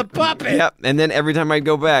front of the puppet. Yep. And then every time I'd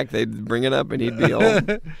go back, they'd bring it up, and he'd be all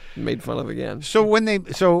made fun of again.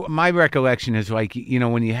 So my recollection is like,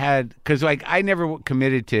 when you had, because like I never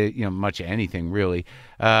committed to, much of anything really,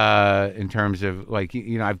 in terms of like,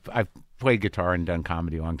 I've played guitar and done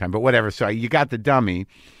comedy a long time, but whatever. So you got the dummy.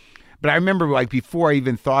 But I remember like before I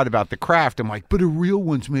even thought about the craft, I'm like, but a real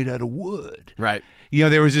one's made out of wood. Right.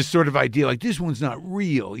 There was this sort of idea like this one's not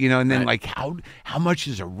real, and then like how much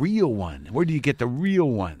is a real one? Where do you get the real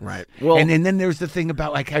ones? Right. Well, and then there's the thing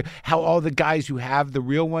about like how all the guys who have the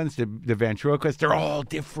real ones, the ventriloquists, they're all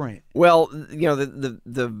different. Well, they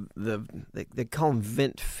call them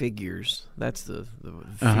vent figures. That's the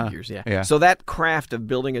figures. Yeah. Yeah. So that craft of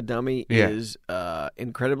building a dummy Yeah. is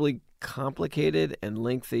incredibly complicated and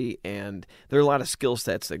lengthy, and there are a lot of skill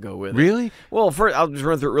sets that go with it. Really? Well, first, I'll just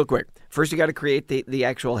run through it real quick. First, you got to create the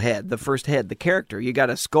actual head, the first head, the character. You got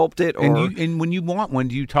to sculpt it. Or And when you want one,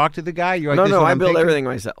 do you talk to the guy? You're like, no, this is what I I'm build thinking? everything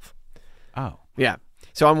myself. Oh. Yeah.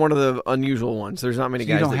 So I'm one of the unusual ones. There's not many So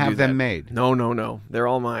you guys don't that have do them that. made? No. They're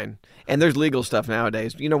all mine. And there's legal stuff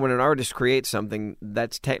nowadays. When an artist creates something,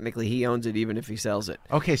 that's technically he owns it even if he sells it.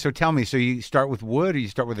 Okay, so tell me. So you start with wood, or you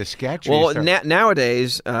start with a sketch? Or Well, you start...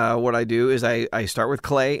 nowadays, what I do is I start with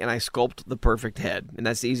clay and I sculpt the perfect head. And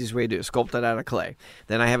that's the easiest way to do it, sculpt it out of clay.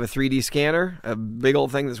 Then I have a 3D scanner, a big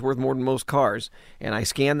old thing that's worth more than most cars. And I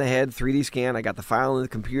scan the head, 3D scan. I got the file in the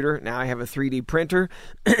computer. Now I have a 3D printer,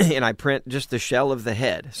 and I print just the shell of the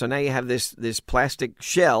head. So now you have this plastic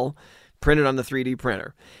shell printed on the 3D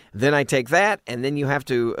printer. Then I take that, and then you have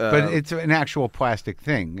to... but it's an actual plastic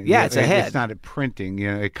thing. Yeah, it's a head. It's not a printing.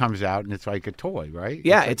 It comes out, and it's like a toy, right?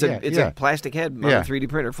 Yeah, it's a plastic head on a 3D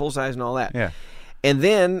printer, full size and all that. Yeah. And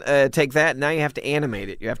then take that, now you have to animate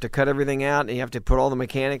it. You have to cut everything out, and you have to put all the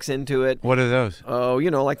mechanics into it. What are those? Oh,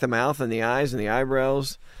 like the mouth and the eyes and the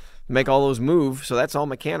eyebrows. Make all those move, so that's all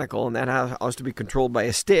mechanical, and that has to be controlled by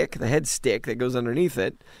a stick, the head stick that goes underneath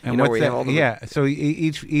it. And what's that? So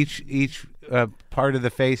each part of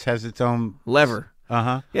the face has its own lever.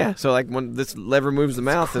 Uh-huh. Yeah, so like when this lever moves the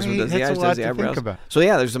mouth, this one does the eyes, does the eyebrows. So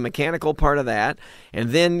yeah, there's a mechanical part of that.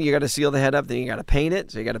 And then you got to seal the head up, then you got to paint it.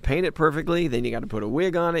 So you got to paint it perfectly, then you got to put a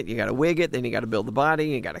wig on it, you got to wig it, then you got to build the body,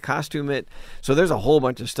 you got to costume it. So there's a whole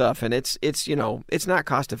bunch of stuff, and it's not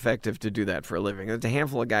cost effective to do that for a living. There's a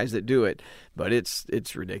handful of guys that do it, but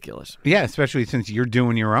it's ridiculous. Yeah, especially since you're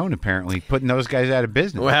doing your own, apparently, putting those guys out of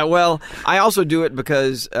business. Well, I also do it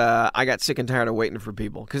because I got sick and tired of waiting for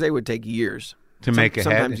people, because they would take years. To make a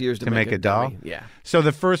sometimes head? years to make a doll? dummy. Yeah. So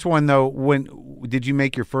the first one, though, when did you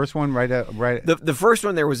make your first one? Right. The first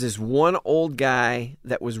one, there was this one old guy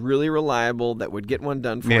that was really reliable that would get one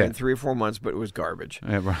done for you in 3 or 4 months, but it was garbage.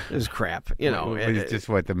 It was crap. It's just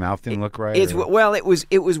what the mouth didn't look right.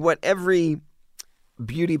 It was what every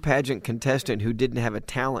beauty pageant contestant who didn't have a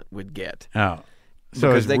talent would get. Oh,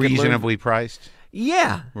 so it's reasonably priced.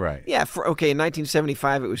 Yeah. Right. Yeah. In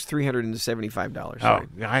 1975, it was $375.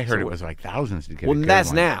 Oh, I heard it was like thousands to get. Well,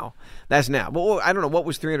 that's now. That's now. Well, I don't know what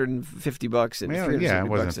was $350 and yeah, it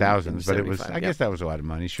wasn't thousands, but it was. I yeah. guess that was a lot of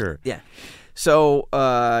money. Sure. Yeah. So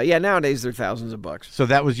nowadays they're thousands of bucks. So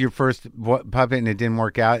that was your first puppet, and it didn't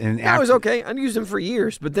work out. And that was okay. I used them for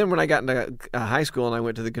years, but then when I got into high school and I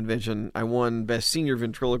went to the convention, I won Best Senior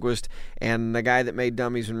Ventriloquist, and the guy that made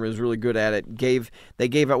dummies and was really good at it gave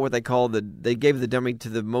out what they gave the dummy to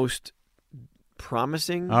the most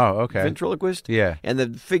promising ventriloquist. Yeah. And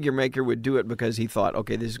the figure maker would do it because he thought,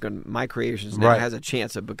 okay, this is my creations now has a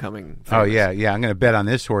chance of becoming famous. Oh, yeah. I'm going to bet on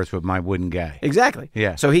this horse with my wooden guy. Exactly.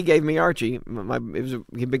 Yeah. So he gave me Archie.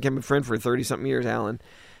 He became a friend for 30-something years, Alan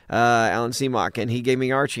Seamock, and he gave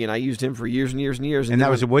me Archie, and I used him for years and years and years. And that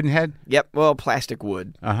was a wooden head? Yep. Well, plastic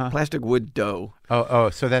wood. Plastic wood dough. Oh,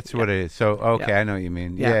 so that's what it is. So, okay, I know what you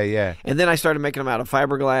mean. Yeah. And then I started making them out of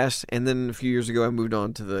fiberglass, and then a few years ago I moved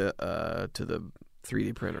on to the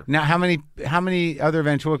 3D printer. Now, how many other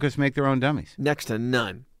ventriloquists make their own dummies? Next to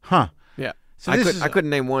none. Huh. Yeah. So I couldn't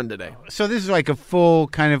name one today. So this is like a full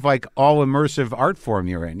kind of like all immersive art form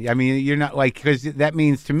you're in. I mean, you're not like, because that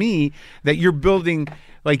means to me that you're building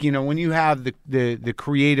like, when you have the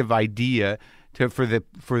creative idea for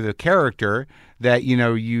the character that you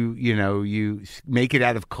make it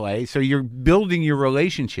out of clay, so you're building your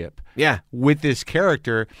relationship with this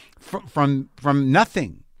character from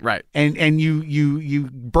nothing, right? And you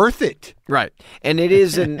birth it, right? And it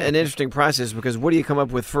is an interesting process, because what do you come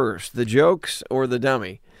up with first, the jokes or the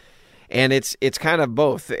dummy? And it's kind of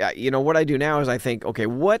both. What I do now is I think, okay,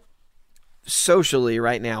 what socially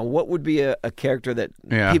right now, what would be a character that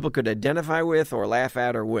people could identify with or laugh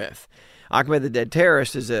at or with? Ahmed the Dead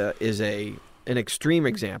Terrorist is an extreme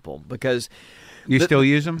example, because you still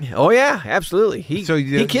use him. Oh yeah, absolutely. He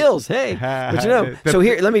kills. Hey, but so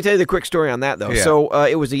here, let me tell you the quick story on that though. Yeah. So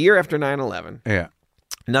it was a year after 9/11. Yeah.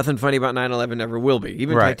 Nothing funny about 9/11 ever will be.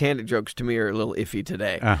 Even Titanic jokes to me are a little iffy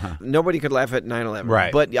today. Nobody could laugh at 9/11.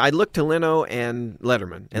 Right. But I looked to Leno and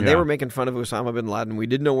Letterman, and they were making fun of Osama bin Laden. We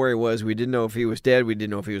didn't know where he was. We didn't know if he was dead. We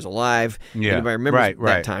didn't know if he was alive. Yeah. Anybody remembers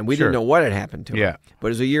that time? We didn't know what had happened to him. Yeah. But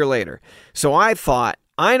it was a year later. So I thought,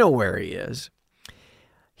 I know where he is.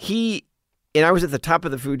 And I was at the top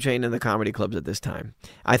of the food chain in the comedy clubs at this time.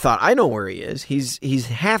 I thought, I know where he is. He's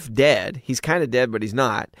half dead. He's kind of dead, but he's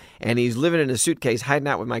not. And he's living in a suitcase, hiding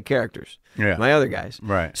out with my characters, my other guys.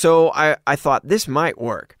 Right. So I thought, this might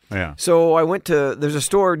work. Yeah. So I went to, there's a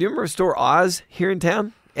store. Do you remember a store, Oz, here in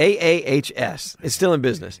town? AAHS. It's still in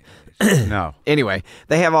business. No. Anyway,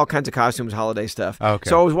 they have all kinds of costumes, holiday stuff. Okay.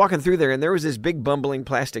 So I was walking through there, and there was this big bumbling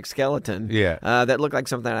plastic skeleton that looked like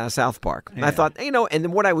something out of South Park. And I thought, and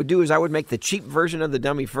then what I would do is I would make the cheap version of the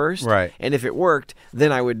dummy first. Right. And if it worked,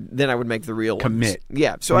 then I would make the real one. Commit.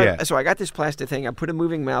 Yeah. So I got this plastic thing. I put a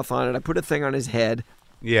moving mouth on it. I put a thing on his head.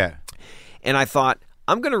 Yeah. And I thought,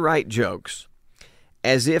 I'm going to write jokes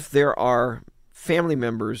as if there are family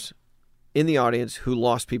members in the audience who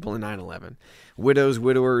lost people in 9/11. Widows,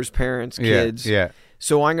 widowers, parents, kids. Yeah.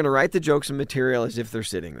 So I'm going to write the jokes and material as if they're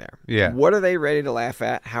sitting there. Yeah. What are they ready to laugh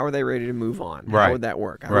at? How are they ready to move on? Right. How would that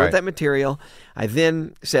work? I wrote that material. I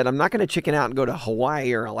then said, I'm not going to chicken out and go to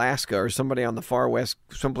Hawaii or Alaska or somebody on the far west,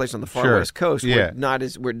 someplace on the far west coast where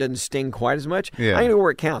it doesn't sting quite as much. Yeah. I'm going to go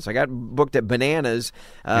where it counts. I got booked at Bananas,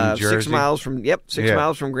 6 miles from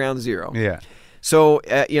miles from Ground Zero. Yeah. So,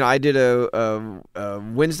 I did a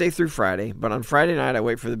Wednesday through Friday, but on Friday night, I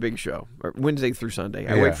wait for the big show. Or Wednesday through Sunday.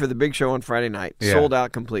 I wait for the big show on Friday night. Yeah. Sold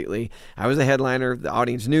out completely. I was a headliner. The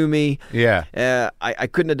audience knew me. Yeah. I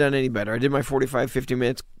couldn't have done any better. I did my 45, 50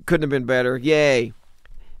 minutes. Couldn't have been better. Yay.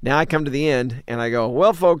 Now I come to the end, and I go,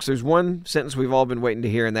 well, folks, there's one sentence we've all been waiting to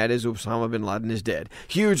hear, and that is Osama bin Laden is dead.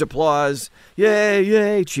 Huge applause. Yay,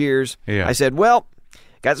 yay, cheers. Yeah. I said, well,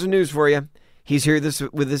 got some news for you. He's here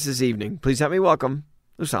with us this evening. Please help me welcome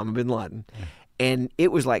Osama bin Laden. And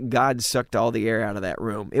it was like God sucked all the air out of that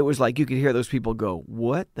room. It was like you could hear those people go,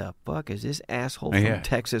 what the fuck is this asshole from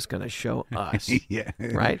Texas going to show us? Yeah.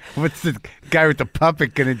 Right? What's the guy with the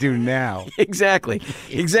puppet going to do now? Exactly.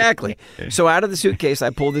 So out of the suitcase,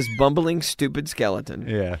 I pulled this bumbling, stupid skeleton.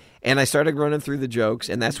 Yeah. And I started running through the jokes.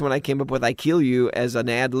 And that's when I came up with I Kill You as an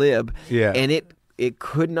ad lib. Yeah. And it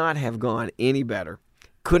could not have gone any better.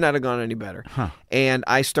 Could not have gone any better. Huh. And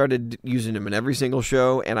I started using them in every single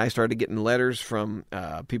show, and I started getting letters from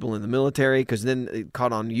people in the military, because then it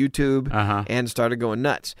caught on YouTube and started going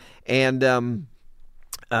nuts. And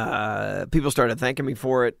people started thanking me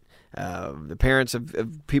for it, the parents of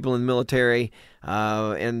people in the military,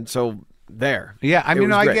 and so there. Yeah, I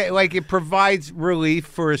mean, I get like it provides relief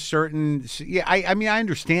for a certain. Yeah, I mean, I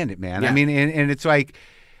understand it, man. Yeah. I mean, and it's like.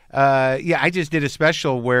 I just did a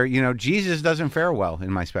special where, Jesus doesn't fare well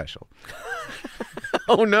in my special.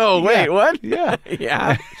 Oh, no. Wait, what? Yeah.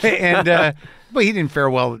 Yeah. And, but he didn't fare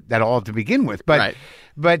well at all to begin with. But, right.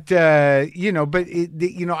 but I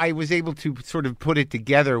was able to sort of put it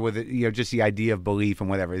together with, just the idea of belief and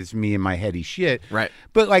whatever. It's me and my heady shit. Right.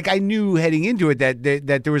 But like I knew heading into it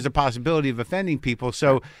that there was a possibility of offending people.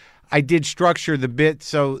 So I did structure the bit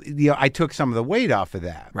so I took some of the weight off of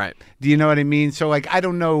that. Right. Do you know what I mean? So like I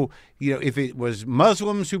don't know, if it was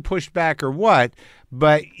Muslims who pushed back or what,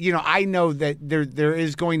 but I know that there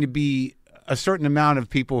is going to be a certain amount of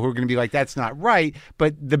people who are going to be like, that's not right.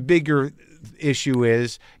 But the bigger issue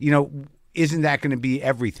is, isn't that going to be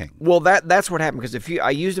everything? Well, that's what happened, because I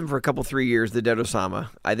used him for a couple 3 years, the dead Osama.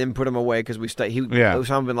 I then put him away because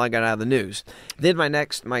Osama bin Laden got out of the news. Then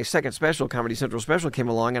my second special, Comedy Central special, came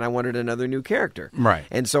along, and I wanted another new character. Right.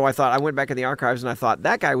 And so I went back in the archives, and I thought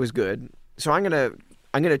that guy was good. So I'm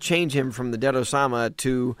gonna change him from the dead Osama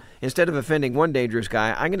to, instead of offending one dangerous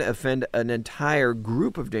guy, I'm gonna offend an entire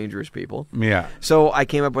group of dangerous people. Yeah. So I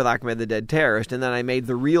came up with Ahmed the Dead Terrorist, and then I made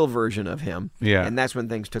the real version of him. Yeah. And that's when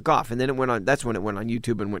things took off. And then that's when it went on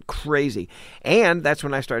YouTube and went crazy. And that's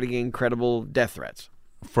when I started getting credible death threats.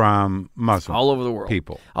 from Muslim all over the world.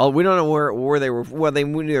 people. We don't know where they were. Well, they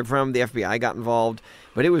knew they were from. The FBI got involved,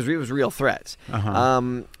 but it was real threats.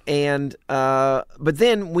 But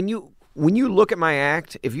then when you look at my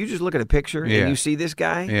act, if you just look at a picture and you see this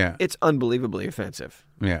guy, it's unbelievably offensive.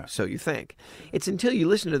 Yeah. So you think. It's until you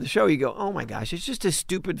listen to the show, you go, oh my gosh, it's just a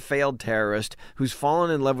stupid failed terrorist who's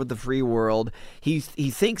fallen in love with the free world. He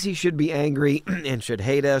thinks he should be angry and should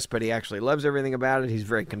hate us, but he actually loves everything about it. He's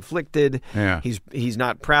very conflicted. Yeah. He's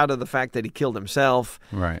not proud of the fact that he killed himself.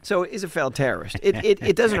 Right. So he's a failed terrorist.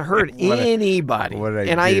 It doesn't hurt anybody.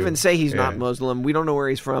 I even say he's not Muslim. We don't know where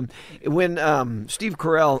he's from. When Steve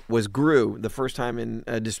Carell was Gru the first time in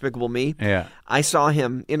Despicable Me, I saw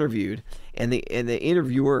him interviewed. And the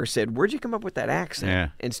interviewer said, "Where'd you come up with that accent?" Yeah.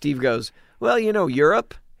 And Steve goes, "Well,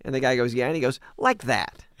 Europe." And the guy goes, "Yeah." And he goes, "Like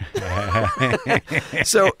that."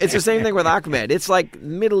 So it's the same thing with Ahmed. It's like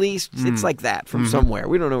Middle East. It's like that from somewhere.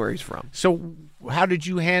 We don't know where he's from. So how did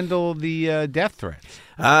you handle the death threats?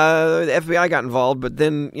 The FBI got involved, but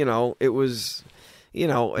then, it was... You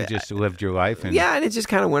just lived your life, and and it just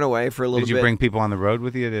kind of went away for a little bit. Did you bring people on the road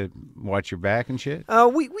with you to watch your back and shit?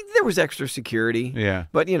 There was extra security. Yeah,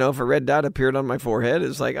 but if a red dot appeared on my forehead,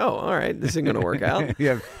 it's like, oh, all right, this isn't going to work out.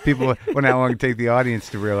 Yeah, people. Well, how long it take the audience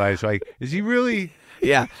to realize, like, is he really?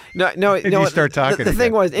 Yeah, no. You start talking. The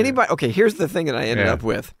thing was, anybody. Okay, here's the thing that I ended up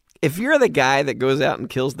with. If you're the guy that goes out and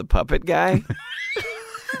kills the puppet guy.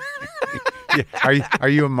 Yeah. Are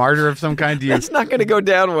you a martyr of some kind? That's not going to go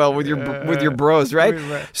down well with your bros, right?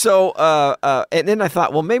 So, and then I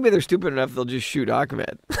thought, well, maybe they're stupid enough they'll just shoot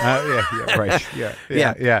Ahmed. Right.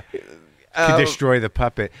 Yeah. To destroy the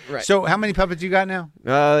puppet. Right. So, how many puppets you got now?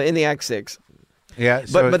 In the Act 6. Yeah,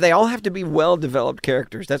 but they all have to be well-developed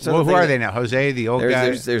characters. That's who are they now? Jose, the old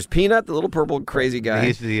guy. There's Peanut, the little purple crazy guy.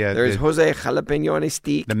 He's there's Jose Jalapeno and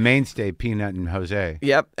Stick. The mainstay, Peanut and Jose.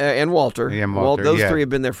 Yep, and Walter. Yeah, Walter. Those three have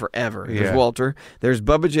been there forever. There's Walter. There's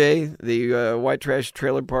Bubba J, the white trash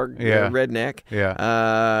trailer park redneck.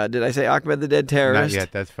 Yeah. Did I say Ahmed the Dead Terrorist? Not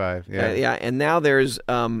yet. That's 5. Yeah. And now there's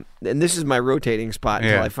and this is my rotating spot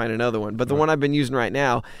until I find another one. But the one I've been using right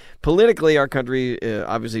now, politically, our country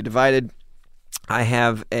obviously divided. I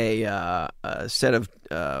have a set of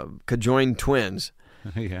conjoined twins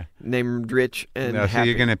named Rich and Happy. So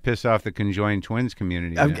you're going to piss off the conjoined twins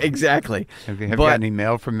community now. Exactly. Have you got any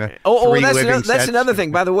mail from the that's another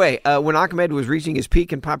thing. By the way, when Ahmed was reaching his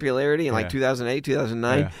peak in popularity in 2008,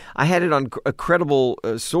 2009, I had it on a credible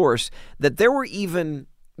source that there were even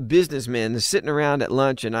businessmen sitting around at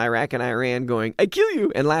lunch in Iraq and Iran going, "I kill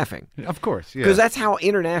you," and laughing. Of course, because that's how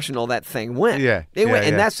international that thing went.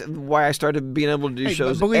 And that's why I started being able to do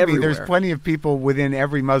shows believe everywhere. Me, there's plenty of people within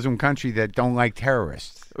every Muslim country that don't like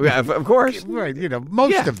terrorists. Yeah, of course. Right,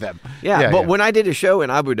 most of them. But when I did a show in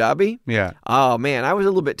Abu Dhabi, oh man, I was a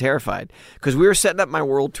little bit terrified because we were setting up my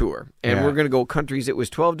world tour and we're going to go countries. It was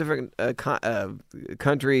 12 different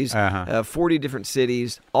countries, 40 different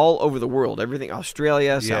cities all over the world. Everything,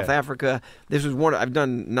 Australia, South Africa. This was one. I've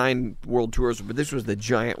done 9 world tours, but this was the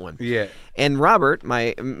giant one. Yeah. And Robert,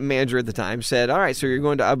 my manager at the time, said, "All right, so you're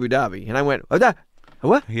going to Abu Dhabi," and I went,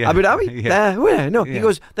 "What? Yeah. Abu Dhabi? Yeah. No." He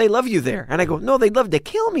goes, "They love you there." And I go, "No, they'd love to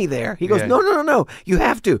kill me there." He goes, No. You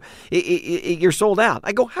have to. You're sold out.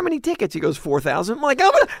 I go, "How many tickets?" He goes, 4,000. I'm like,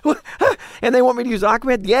 and they want me to use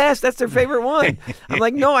Ahmed? Yes, that's their favorite one. I'm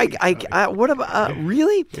like, no, I what about,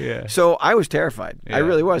 really? Yeah. So I was terrified. I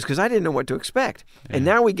really was because I didn't know what to expect. And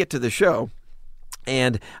now we get to the show.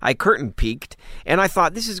 And I curtain peeked, and I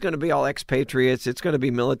thought this is going to be all expatriates. It's going to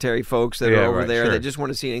be military folks that are over there that just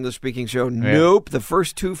want to see an English-speaking show. Nope. The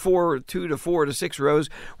first 2 to 4 to 6 rows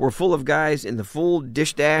were full of guys in the full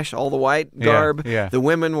dish dash, all the white garb. The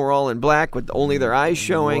women were all in black with only their eyes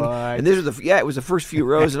showing. What? And this was it was the first few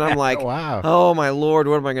rows, and I'm like, wow. Oh my Lord,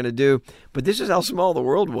 what am I going to do? But this is how small the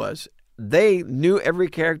world was. They knew every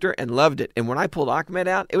character and loved it. And when I pulled Ahmed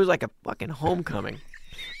out, it was like a fucking homecoming.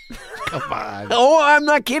 Come on. Oh, I'm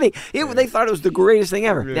not kidding. They thought it was the greatest thing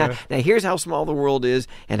ever. Now, here's how small the world is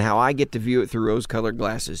and how I get to view it through rose-colored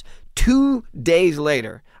glasses. 2 days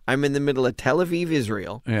later, I'm in the middle of Tel Aviv,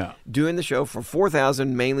 Israel, doing the show for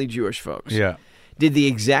 4,000 mainly Jewish folks. Yeah. Did the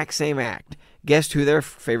exact same act. Guess who their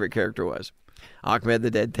favorite character was? Ahmed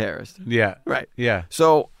the Dead Terrorist. Yeah. Right. Yeah.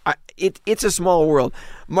 So it's a small world.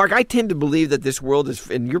 Mark, I tend to believe that this world is,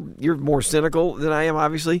 and you're more cynical than I am,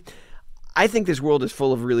 obviously. I think this world is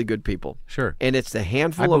full of really good people. Sure. And it's the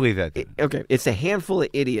handful I believe that. Okay. It's a handful of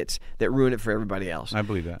idiots that ruin it for everybody else. I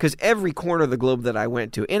believe that. Because every corner of the globe that I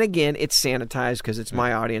went to, and again, it's sanitized because it's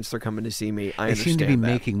my audience. They're coming to see me. I understand They seem to be that.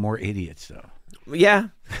 making more idiots, though. Yeah.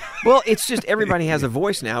 Well, it's just everybody has a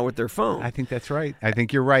voice now with their phone. I think that's right. I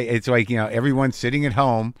think you're right. It's like, everyone sitting at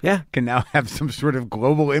home can now have some sort of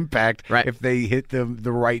global impact if they hit the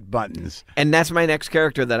right buttons. And that's my next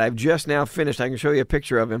character that I've just now finished. I can show you a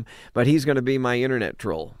picture of him, but he's going to be my internet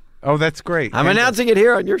troll. Oh, that's great. I'm announcing it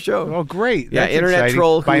here on your show. Oh, great. Yeah, That's internet exciting.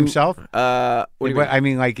 troll. By himself? What do you mean? I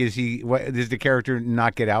mean, like, is he? Does the character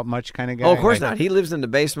not get out much kind of guy? Oh, of course not. He lives in the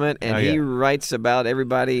basement, and he writes about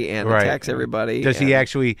everybody and attacks everybody. Does he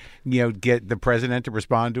actually, get the president to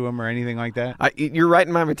respond to him or anything like that? You're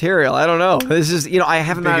writing my material. I don't know. This is, I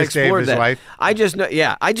have not Biggest day of explored his that. life? I just know.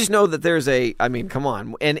 Yeah, I just know that there's come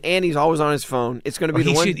on. And Andy's always on his phone. It's going to be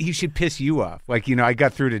the one. He should piss you off. Like, I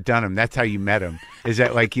got through to Dunham. That's how you met him. Is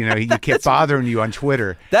that like, he kept bothering you on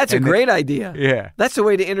Twitter. That's a great idea. Yeah. That's the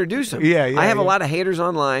way to introduce him. Yeah, I have a lot of haters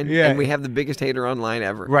online, Yeah. and we have the biggest hater online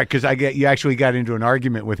ever. Right, because you actually got into an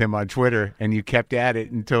argument with him on Twitter, and you kept at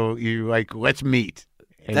it until you let's meet.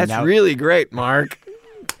 And That's really great, Mark.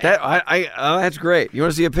 That's great. You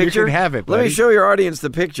want to see a picture? You can have it, Let me buddy. show your audience the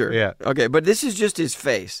picture. Yeah. Okay, but this is just his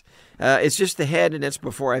face. It's just the head, and it's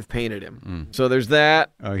before I've painted him. So there's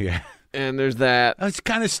that, Oh, yeah. and there's that. Oh, it's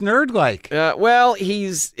kind of snerd-like. Well,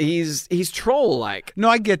 he's troll-like. No,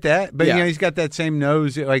 I get that, but Yeah. he's got that same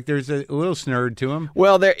nose. Like there's a little snerd to him.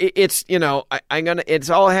 Well, it's it's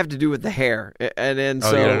all have to do with the hair, and then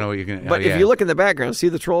so. you don't know what you're gonna. But oh, yeah. if you look in the background, see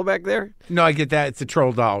the troll back there? No, I get that. It's a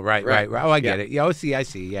troll doll. Right. Right. Oh, I get Yeah. it. Yeah. Oh, I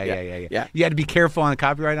see. Yeah. Yeah. You had to be careful on the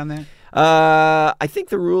copyright on that. I think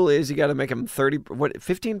the rule is you got to make them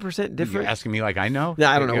 15% You're different. asking me like I know. No,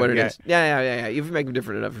 I don't know what it Yeah. is. Yeah. If you make them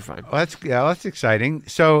different enough, you're fine. Well, that's exciting.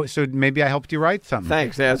 So maybe I helped you write something.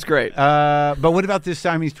 Thanks. Yeah, that's great. But what about this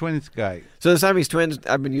Siamese twins guy? So the Siamese twins,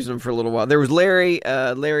 I've been using them for a little while. There was Larry,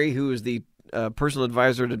 who is the personal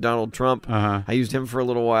advisor to Donald Trump. Uh-huh. I used him for a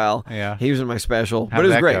little while. Yeah. He was in my special, How'd but it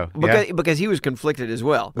was that great go? because he was conflicted as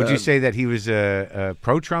well. Would you say that he was a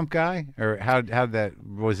pro-Trump guy, or how that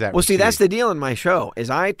was that? Well, see, received? that's the deal in my show is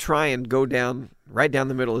I try and go right down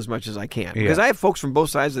the middle as much as I can because I have folks from both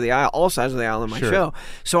sides of the aisle, all sides of the aisle in my Sure. show.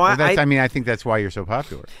 So I think that's why you're so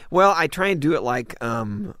popular. Well, I try and do it like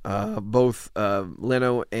both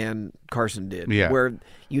Leno and Carson did, where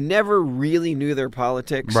you never really knew their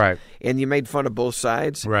politics, Right. And you made fun of both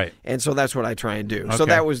sides, Right. And so that's what I try and do. So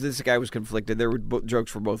Okay. this guy was conflicted. There were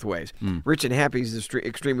jokes for both ways. Rich and Happy's the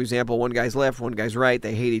extreme example. One guy's left, one guy's right.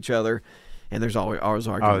 They hate each other, and there's always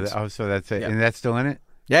arguments. So that's it, Yeah. and that's still in it.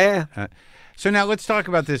 Yeah. So now let's talk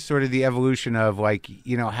about this sort of the evolution of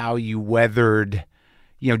how you weathered,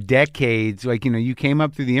 decades. You came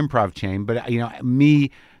up through the improv chain, but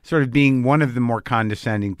me sort of being one of the more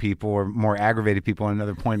condescending people or more aggravated people at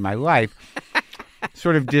another point in my life,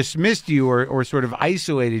 sort of dismissed you or sort of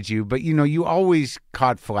isolated you. But you always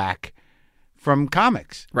caught flack from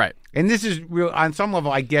comics, Right. And this is real. On some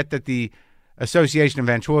level, I get that the Association of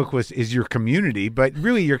Ventriloquists is your community, but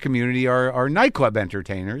really your community are nightclub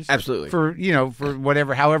entertainers. Absolutely.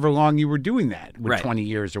 For however long you were doing that, Right. 20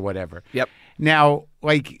 years or whatever. Yep. Now,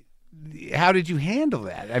 how did you handle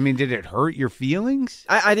that? I mean, did it hurt your feelings?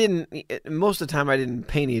 I didn't. Most of the time, I didn't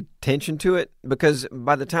pay any attention to it because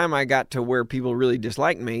by the time I got to where people really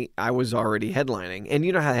disliked me, I was already headlining. And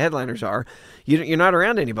you know how the headliners are. You're not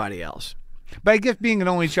around anybody else. But I guess being an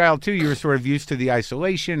only child too, you were sort of used to the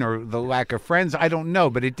isolation or the lack of friends. I don't know,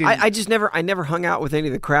 but it didn't. I never hung out with any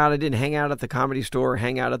of the crowd. I didn't hang out at the Comedy Store,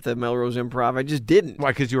 hang out at the Melrose Improv. I just didn't.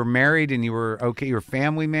 Why? Because you were married and you were okay. You were a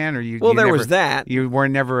family man, or you? Well, you there never, was that. You were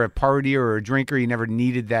never a partier or a drinker. You never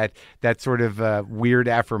needed that sort of weird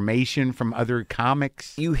affirmation from other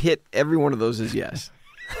comics. You hit every one of those as yes.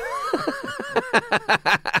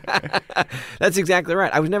 That's exactly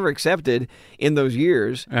right. I was never accepted in those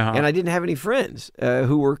years, and I didn't have any friends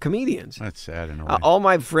who were comedians. That's sad in a way. All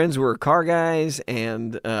my friends were car guys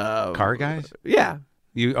and car guys? Yeah.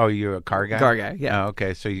 You're a car guy? Car guy, yeah. Oh,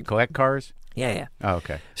 okay. So you collect cars? Yeah. Oh,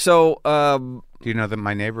 okay. So, do you know that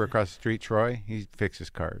my neighbor across the street, Troy, he fixes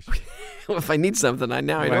cars? if I need something, I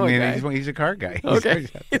know a guy. He's a car guy. Okay,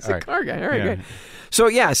 he's a car guy. All right, Yeah. good.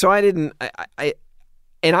 So I didn't.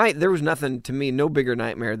 There was nothing to me, no bigger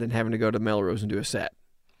nightmare than having to go to Melrose and do a set.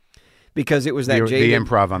 Because it was that jaded. The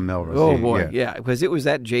improv on Melrose. Oh, boy. Yeah. Because it was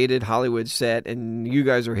that jaded Hollywood set, and you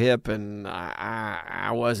guys are hip, and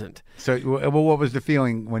I wasn't. So, well, what was the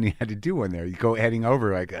feeling when you had to do one there? You go heading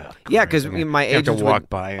over like, oh, yeah, because my agents agents have to walk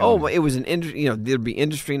by. it was an there'd be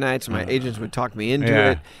industry nights, and my agents would talk me into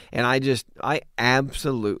Yeah. it, and I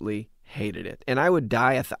absolutely hated it. And I would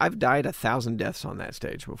die. I've died 1,000 deaths on that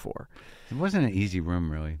stage before. It wasn't an easy room,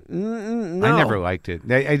 really. No. I never liked it.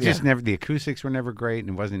 I just never. The acoustics were never great, and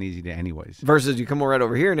it wasn't easy to anyways. Versus you come right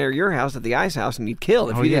over here near your house at the Ice House and you'd kill.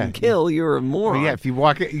 If you didn't kill, you were a moron. Well, yeah, if you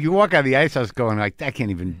walk out of the Ice House going like, I can't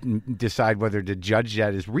even decide whether to judge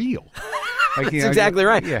that as real. That's exactly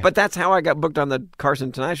right. Yeah. But that's how I got booked on the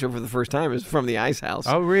Carson Tonight Show for the first time, is from the Ice House.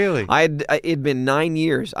 Oh, really? It'd been 9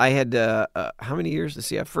 years. I had, how many years? Let's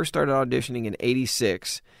see, I first started auditioning in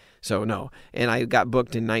 86. So, no. And I got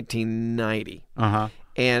booked in 1990. Uh-huh.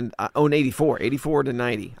 And, 84 to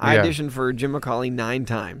 90. I auditioned for Jim McCauley 9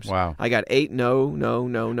 times. Wow. I got 8 no.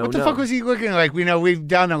 What the fuck was he looking like? We know we've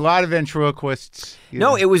done a lot of ventriloquists.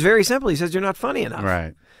 No, it was very simple. He says, you're not funny enough.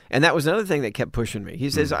 Right. And that was another thing that kept pushing me. He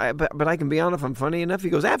says, but I can be on if I'm funny enough. He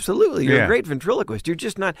goes, absolutely. You're a great ventriloquist. You're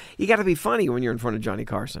just not, you got to be funny when you're in front of Johnny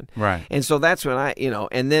Carson. Right. And so that's when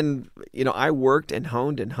and then, I worked and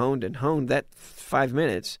honed that 5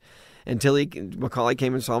 minutes until McCauley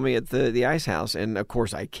came and saw me at the Ice House. And of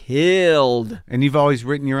course I killed. And you've always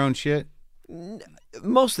written your own shit?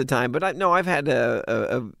 Most of the time, but I've had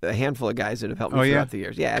a handful of guys that have helped me throughout the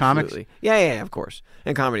years. Yeah, absolutely. Comics? Yeah, of course,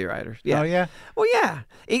 and comedy writers. Yeah. Oh yeah. Well, yeah.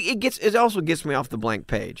 It also gets me off the blank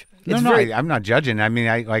page. I'm not judging. I mean,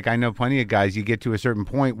 I know plenty of guys. You get to a certain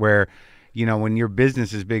point where, when your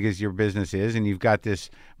business is as big as your business is, and you've got this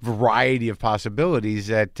variety of possibilities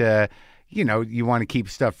that. You want to keep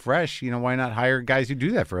stuff fresh, why not hire guys who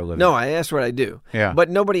do that for a living? No, that's what I do. Yeah. But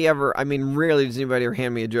nobody ever, rarely does anybody ever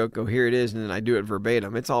hand me a joke, go, here it is, and then I do it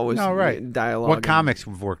verbatim. It's always dialogue. What comics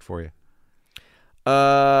have worked for you?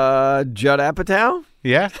 Judd Apatow?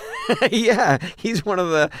 Yeah? Yeah. He's one of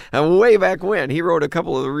the, way back when, he wrote a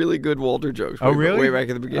couple of really good Walter jokes. Oh, really? Way back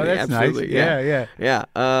at the beginning. Oh, that's absolutely. Nice.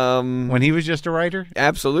 Yeah. When he was just a writer?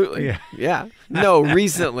 Absolutely. Yeah. No,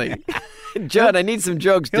 recently. Judd, I need some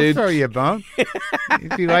jokes, dude. He'll throw you a bone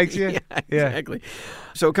if he likes you. Yeah, exactly.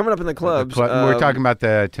 So coming up in the clubs. We're talking about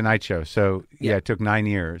the Tonight Show. So, it took 9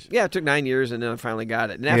 years. Yeah, it took 9 years, and then I finally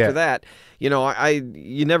got it. And after that,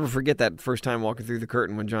 you never forget that first time walking through the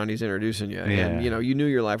curtain when Johnny's introducing you. Yeah. And, you knew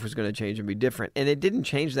your life was going to change and be different. And it didn't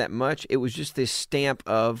change that much. It was just this stamp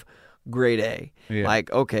of grade A. Yeah.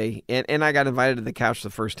 Like, okay. And I got invited to the couch the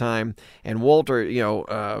first time. And Walter,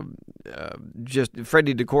 just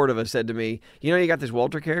Freddie DeCordova said to me, you got this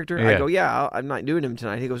Walter character? Yeah. I go, yeah, I'm not doing him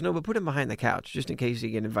tonight. He goes, no, but put him behind the couch just in case you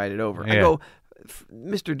get invited over. Yeah. I go,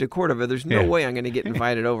 Mr. DeCordova, there's no way I'm going to get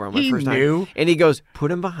invited over on my first time. Knew. And he goes, put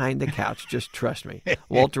him behind the couch. Just trust me.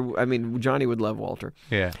 Johnny would love Walter.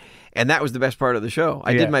 Yeah. And that was the best part of the show.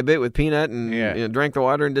 I did my bit with Peanut and drank the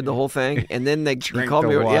water and did the whole thing. And then he called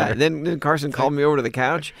me over. Yeah. Then Carson called me over to the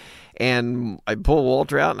couch, and I pull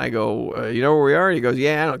Walter out and I go, you know where we are? And he goes,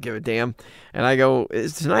 yeah, I don't give a damn. And I go,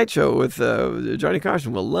 it's Tonight Show with Johnny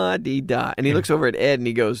Carson. Well, la-dee-da. And he looks over at Ed and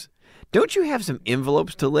he goes, don't you have some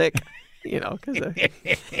envelopes to lick? Because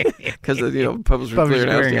of Publishers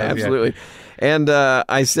Clearinghouse. Yeah, absolutely. And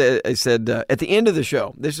I said at the end of the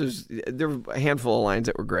show, there were a handful of lines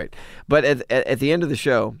that were great, but at the end of the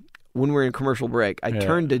show, when we're in commercial break, I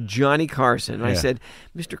turned to Johnny Carson and I said,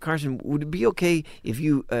 Mr. Carson, would it be okay if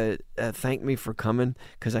you thank me for coming?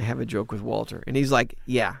 Because I have a joke with Walter. And he's like,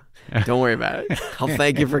 yeah, don't worry about it. I'll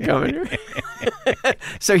thank you for coming.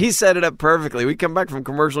 So he set it up perfectly. We come back from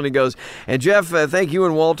commercial and he goes, and Jeff, thank you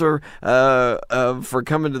and Walter for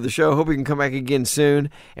coming to the show. Hope we can come back again soon.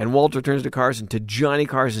 And Walter turns to Carson, to Johnny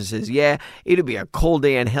Carson, and says, yeah, it'll be a cold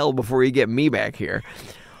day in hell before you get me back here.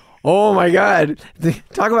 Oh my God!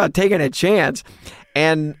 Talk about taking a chance,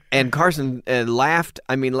 and Carson laughed.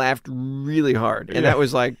 Laughed really hard, and that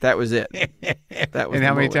was it. That was. And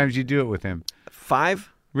how many times you do it with him?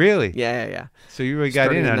 5. Really? Yeah. So you really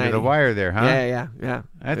got in under the wire there, huh? Yeah.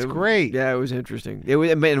 That's great. Yeah, it was interesting.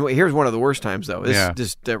 Here's one of the worst times though.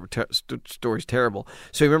 This story's terrible.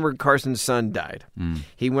 So you remember Carson's son died.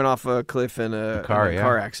 He went off a cliff in a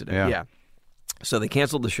car accident. Yeah. So they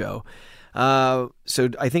canceled the show. So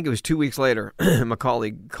I think it was 2 weeks later,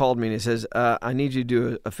 McCauley called me and he says, I need you to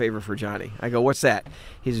do a favor for Johnny. I go, what's that?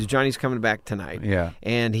 He says, Johnny's coming back tonight. Yeah.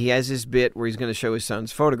 And he has this bit where he's going to show his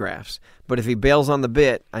son's photographs. But if he bails on the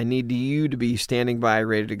bit, I need you to be standing by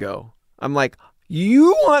ready to go. I'm like,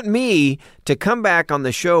 you want me to come back on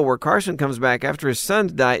the show where Carson comes back after his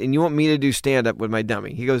son's died and you want me to do stand-up with my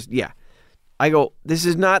dummy? He goes, yeah. I go, this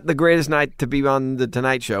is not the greatest night to be on the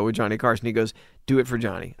Tonight Show with Johnny Carson. He goes, do it for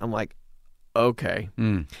Johnny. I'm like, okay.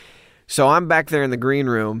 So I'm back there in the green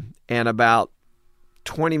room, and about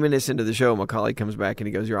 20 minutes into the show, McCauley comes back and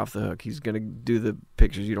he goes, you're off the hook. He's going to do the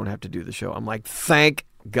pictures. You don't have to do the show. I'm like, thank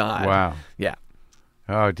God. Wow. Yeah.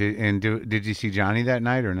 Oh, did you see Johnny that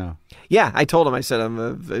night or no? Yeah, I told him. I said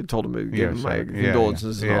I told him to give him my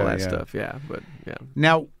condolences and all that yeah. stuff. Yeah, but yeah.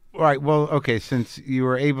 Now, all right, well, okay, since you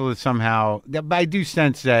were able to somehow, but I do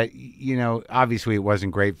sense that, obviously it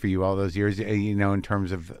wasn't great for you all those years, in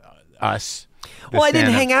terms of us. Well, I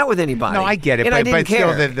didn't hang out with anybody. No, I get it, and I didn't but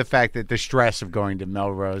still care. the fact that the stress of going to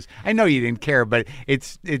Melrose, I know you didn't care, but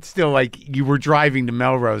it's still like you were driving to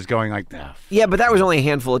Melrose going like, oh. Yeah, but that was only a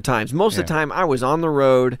handful of times. Most of the time, I was on the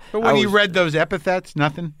road. But when you read those epithets,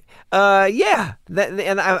 nothing? Yeah,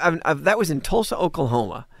 that was in Tulsa,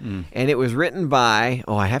 Oklahoma, and it was written by.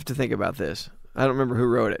 Oh, I have to think about this. I don't remember who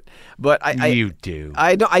wrote it, but you do.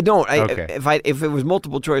 I don't. Okay. If it was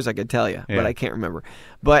multiple choice, I could tell you, but I can't remember.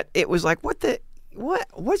 But it was like,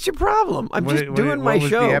 what's your problem? I'm just doing my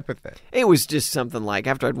show. What was the epithet? It was just something like,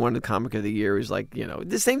 after I'd won the Comic of the Year, it was like,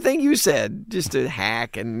 the same thing you said, just a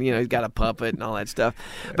hack, and he's got a puppet and all that stuff.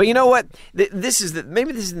 But you know what? Maybe this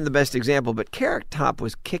isn't the best example, but Carrot Top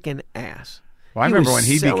was kicking ass. Well, I remember when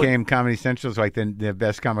he became Comedy Central's like the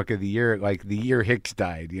best comic of the year, like the year Hicks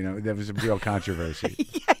died. There was a real controversy.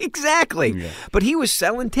 Yeah, exactly. Yeah. But he was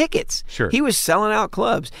selling tickets. Sure. He was selling out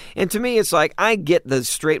clubs. And to me, it's like, I get the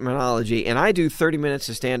straight monology, and I do 30 minutes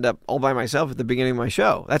of stand-up all by myself at the beginning of my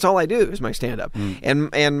show. That's all I do is my stand-up.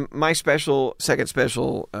 And my second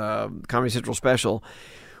special, Comedy Central special,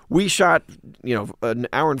 we shot, an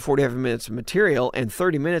hour and 45 minutes of material, and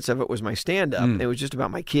 30 minutes of it was my stand-up. It was just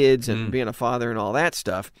about my kids and being a father and all that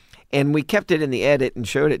stuff. And we kept it in the edit and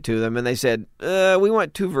showed it to them, and they said, we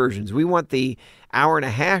want two versions. We want the hour and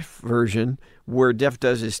a half version where Jeff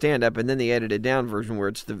does his stand-up, and then the edited down version where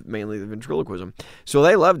it's mainly the ventriloquism. So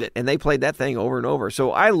they loved it, and they played that thing over and over.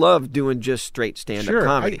 So I love doing just straight stand-up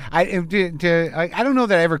comedy. I don't know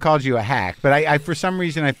that I ever called you a hack, but I for some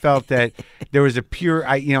reason I felt that there was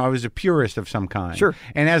I was a purist of some kind. Sure.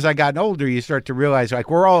 And as I got older, you start to realize like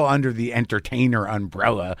we're all under the entertainer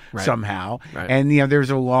umbrella somehow. Right. And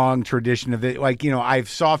there's a long tradition of it. Like I've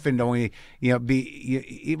softened only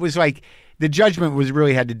it was like. The judgment was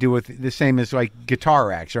really had to do with the same as like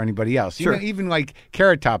guitar acts or anybody else. Sure. Even like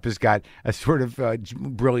Carrot Top has got a sort of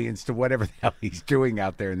brilliance to whatever the hell he's doing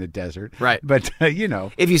out there in the desert. Right. But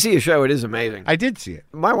if you see a show, it is amazing. I did see it.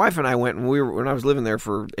 My wife and I went, and when I was living there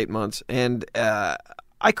for 8 months, and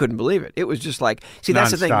I couldn't believe it. It was just like, see,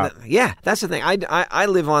 that's non-stop. the thing. That's the thing. I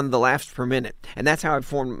live on the laughs per minute, and that's how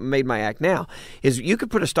I've made my act now. Is you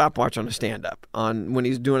could put a stopwatch on a stand-up on when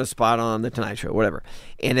he's doing a spot on the Tonight Show, whatever,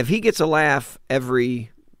 and if he gets a laugh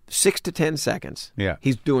every 6 to 10 seconds,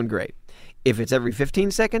 he's doing great. If it's every 15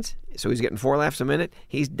 seconds, so he's getting 4 laughs a minute,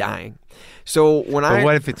 he's dying. So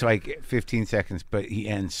what if it's like 15 seconds, but he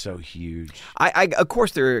ends so huge? I of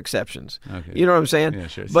course there are exceptions. Okay. You know what I'm saying? Yeah,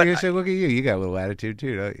 sure. But So look at you. You got a little attitude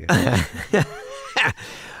too, don't you?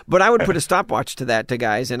 But I would put a stopwatch to that to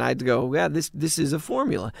guys, and I'd go, yeah, this is a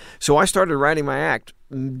formula. So I started writing my act,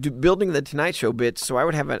 building the Tonight Show bits, so I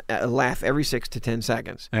would have a laugh every 6 to 10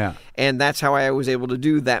 seconds. Yeah. And that's how I was able to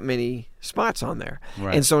do that many spots on there.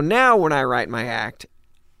 Right. And so now when I write my act,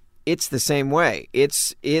 it's the same way.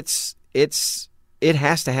 It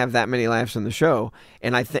has to have that many laughs in the show.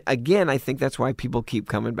 And I think that's why people keep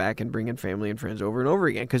coming back and bringing family and friends over and over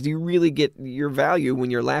again, because you really get your value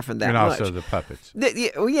when you're laughing that much. And also the puppets.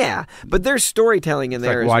 Yeah, but there's storytelling in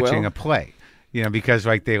there as well. Like watching a play. Because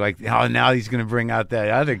now he's going to bring out that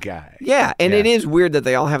other guy. Yeah, and it is weird that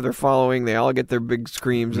they all have their following. They all get their big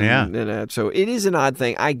screams. And so it is an odd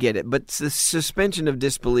thing. I get it. But the suspension of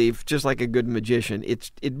disbelief, just like a good magician,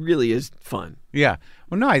 it really is fun. Yeah.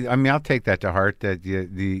 Well, no, I mean, I'll take that to heart. That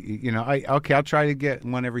I'll try to get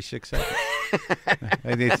one every 6 seconds.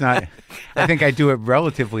 It's not. I think I do it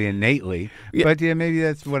relatively innately, but maybe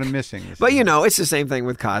that's what I'm missing. But it's the same thing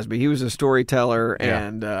with Cosby. He was a storyteller,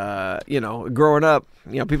 and growing up,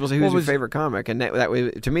 people say, "Who's your favorite comic?" And that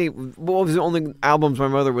way, to me, what was the only albums my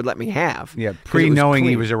mother would let me have? Yeah, pre-knowing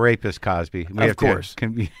he was a rapist, Cosby. Of course.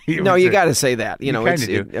 No, you got to say that. You kind of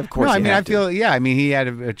do. Of course. No, I mean, I feel. Yeah, I mean, he had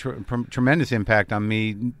a tremendous impact on me.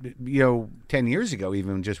 10 years ago,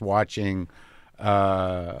 even just watching.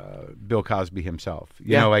 Bill Cosby himself.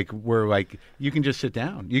 You know, you can just sit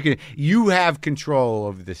down. You have control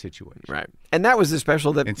over the situation. Right. And that was the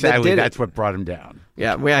special that, and sadly, that did that's what brought him down.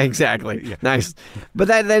 Yeah, exactly. Nice. But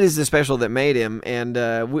that is the special that made him, and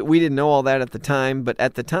we didn't know all that at the time, but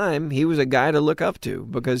at the time, he was a guy to look up to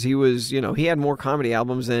because he was, he had more comedy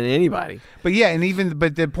albums than anybody. But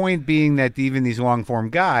but the point being that even these long-form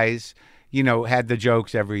guys, had the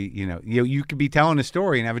jokes every, you could be telling a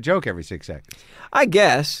story and have a joke every 6 seconds. I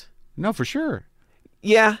guess. No, for sure.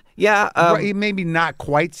 Yeah. Right, maybe not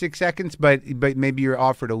quite 6 seconds, but maybe you're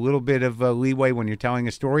offered a little bit of leeway when you're telling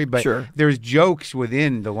a story. But Sure. there's jokes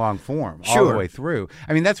within the long form all the Sure. way through.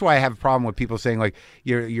 I mean, that's why I have a problem with people saying like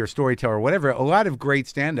you're a storyteller or whatever. A lot of great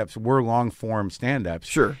stand-ups were long form stand-ups.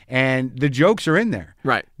 Sure. And the jokes are in there.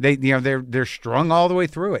 Right. They're strung all the way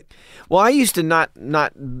through it. Well, I used to not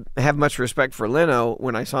have much respect for Leno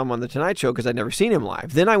when I saw him on the Tonight Show because I'd never seen him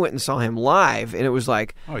live. Then I went and saw him live, and it was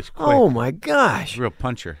like, Oh, he's quick. oh my gosh. Real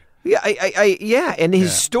puncher. Yeah, and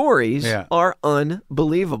his stories Yeah. are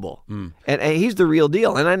unbelievable, and he's the real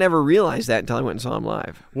deal. And I never realized that until I went and saw him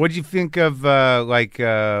live. What'd you think of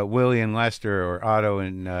Willie and Lester or Otto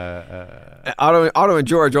and Otto and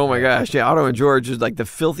George, oh my gosh, yeah, Otto and George is like the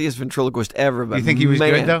filthiest ventriloquist ever. But You think he was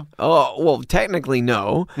man, good, though? Oh well, technically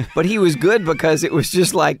no, but he was good because it was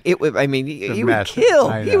just like it. I mean, he would mess. kill.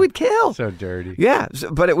 I He know. would kill. so dirty? Yeah,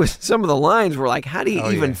 but it was some of the lines were like, how do you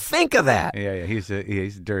even yeah. think of that? Yeah, he's a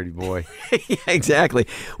dirty boy. Yeah, exactly.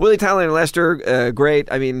 Willie Tyler and Lester,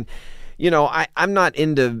 great. I mean, I'm not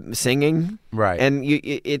into singing, Right. And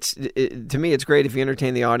to me, it's great if you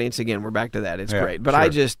entertain the audience. Again, we're back to that. It's Yeah, great. But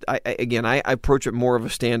sure. I approach it more of a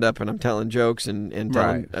stand up, and I'm telling jokes and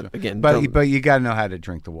telling Right. again. But you got to know how to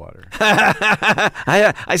drink the water.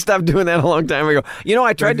 I stopped doing that a long time ago.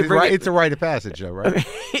 I tried to bring It's a rite of passage, though, right?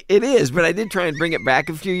 It is, but I did try and bring it back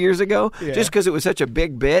a few years ago, just because it was such a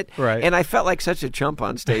big bit, Right. and I felt like such a chump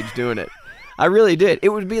on stage doing it. I really did. It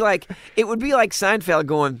would be like Seinfeld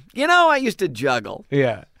going, I used to juggle.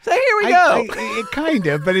 Yeah. So here we go. It kind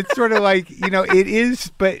of, but it's sort of like it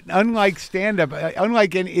is. But unlike stand up,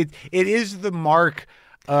 it is the mark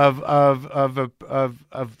of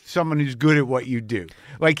someone who's good at what you do.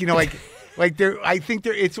 Like I think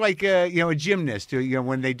it's like a gymnast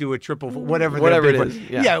when they do a triple whatever it big is, one.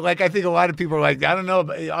 yeah. Like I think a lot of people are like, I don't know,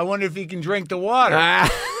 but I wonder if he can drink the water.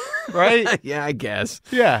 Right? Yeah, I guess.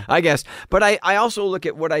 Yeah. I guess. But I also look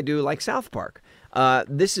at what I do like South Park.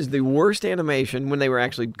 This is the worst animation when they were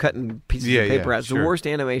actually cutting pieces of paper out. It's the worst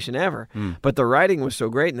animation ever. But the writing was so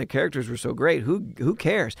great and the characters were so great. Who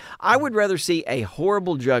cares? I would rather see a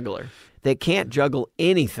horrible juggler that can't juggle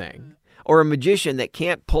anything or a magician that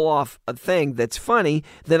can't pull off a thing that's funny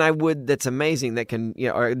than I would that's amazing that can,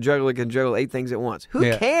 or a juggler can juggle 8 things at once. Who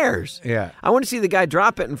cares? Yeah. I want to see the guy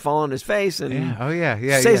drop it and fall on his face and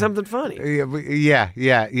say something funny.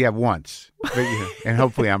 Yeah, once. But, and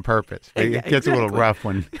hopefully on purpose. But it gets a little rough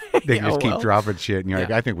when they just keep dropping shit and you're like,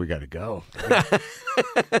 I think we got to go.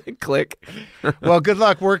 Click. Well, good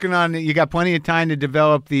luck working on it. You got plenty of time to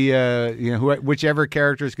develop the, whichever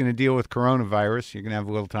character is going to deal with coronavirus. You're going to have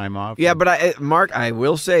a little time off. Yeah, but Mark, I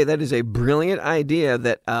will say that is a brilliant idea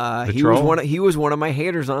that he was one of my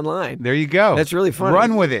haters online. There you go. That's really funny.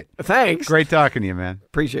 Run with it. Thanks. Great talking to you, man.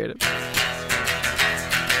 Appreciate it.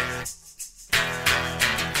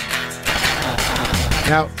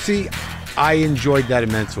 Now, see, I enjoyed that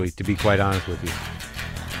immensely, to be quite honest with you.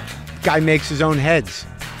 Guy makes his own heads,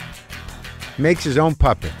 makes his own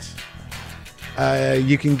puppets.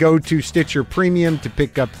 You can go to Stitcher Premium to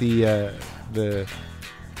pick up the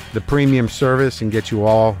premium service and get you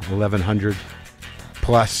all 1,100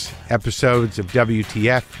 plus episodes of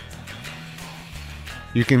WTF.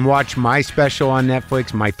 You can watch my special on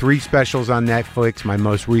Netflix, my 3 specials on Netflix, my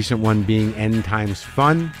most recent one being End Times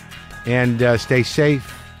Fun. And stay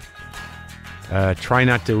safe. Try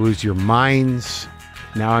not to lose your minds.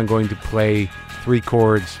 Now I'm going to play 3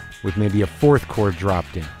 chords with maybe a 4th chord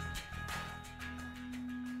dropped in.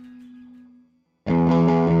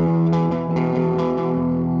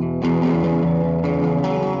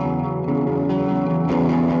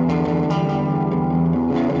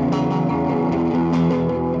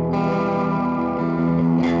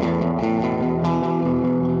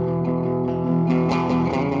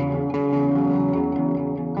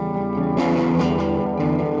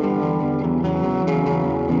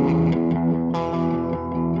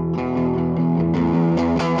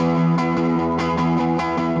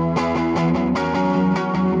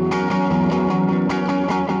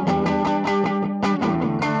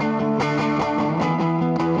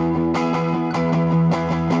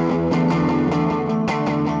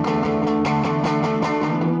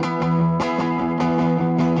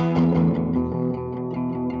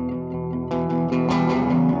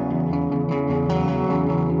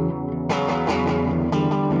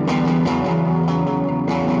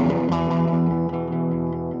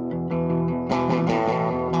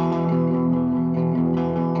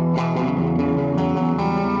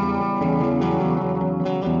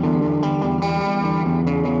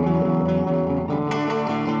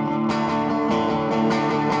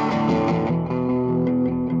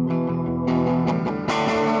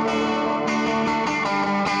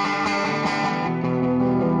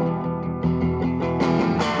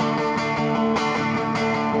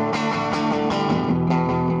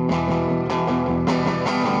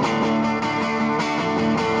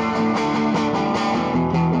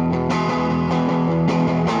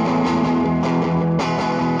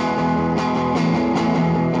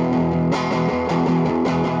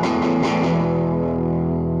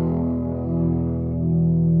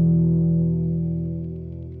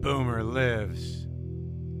 lives.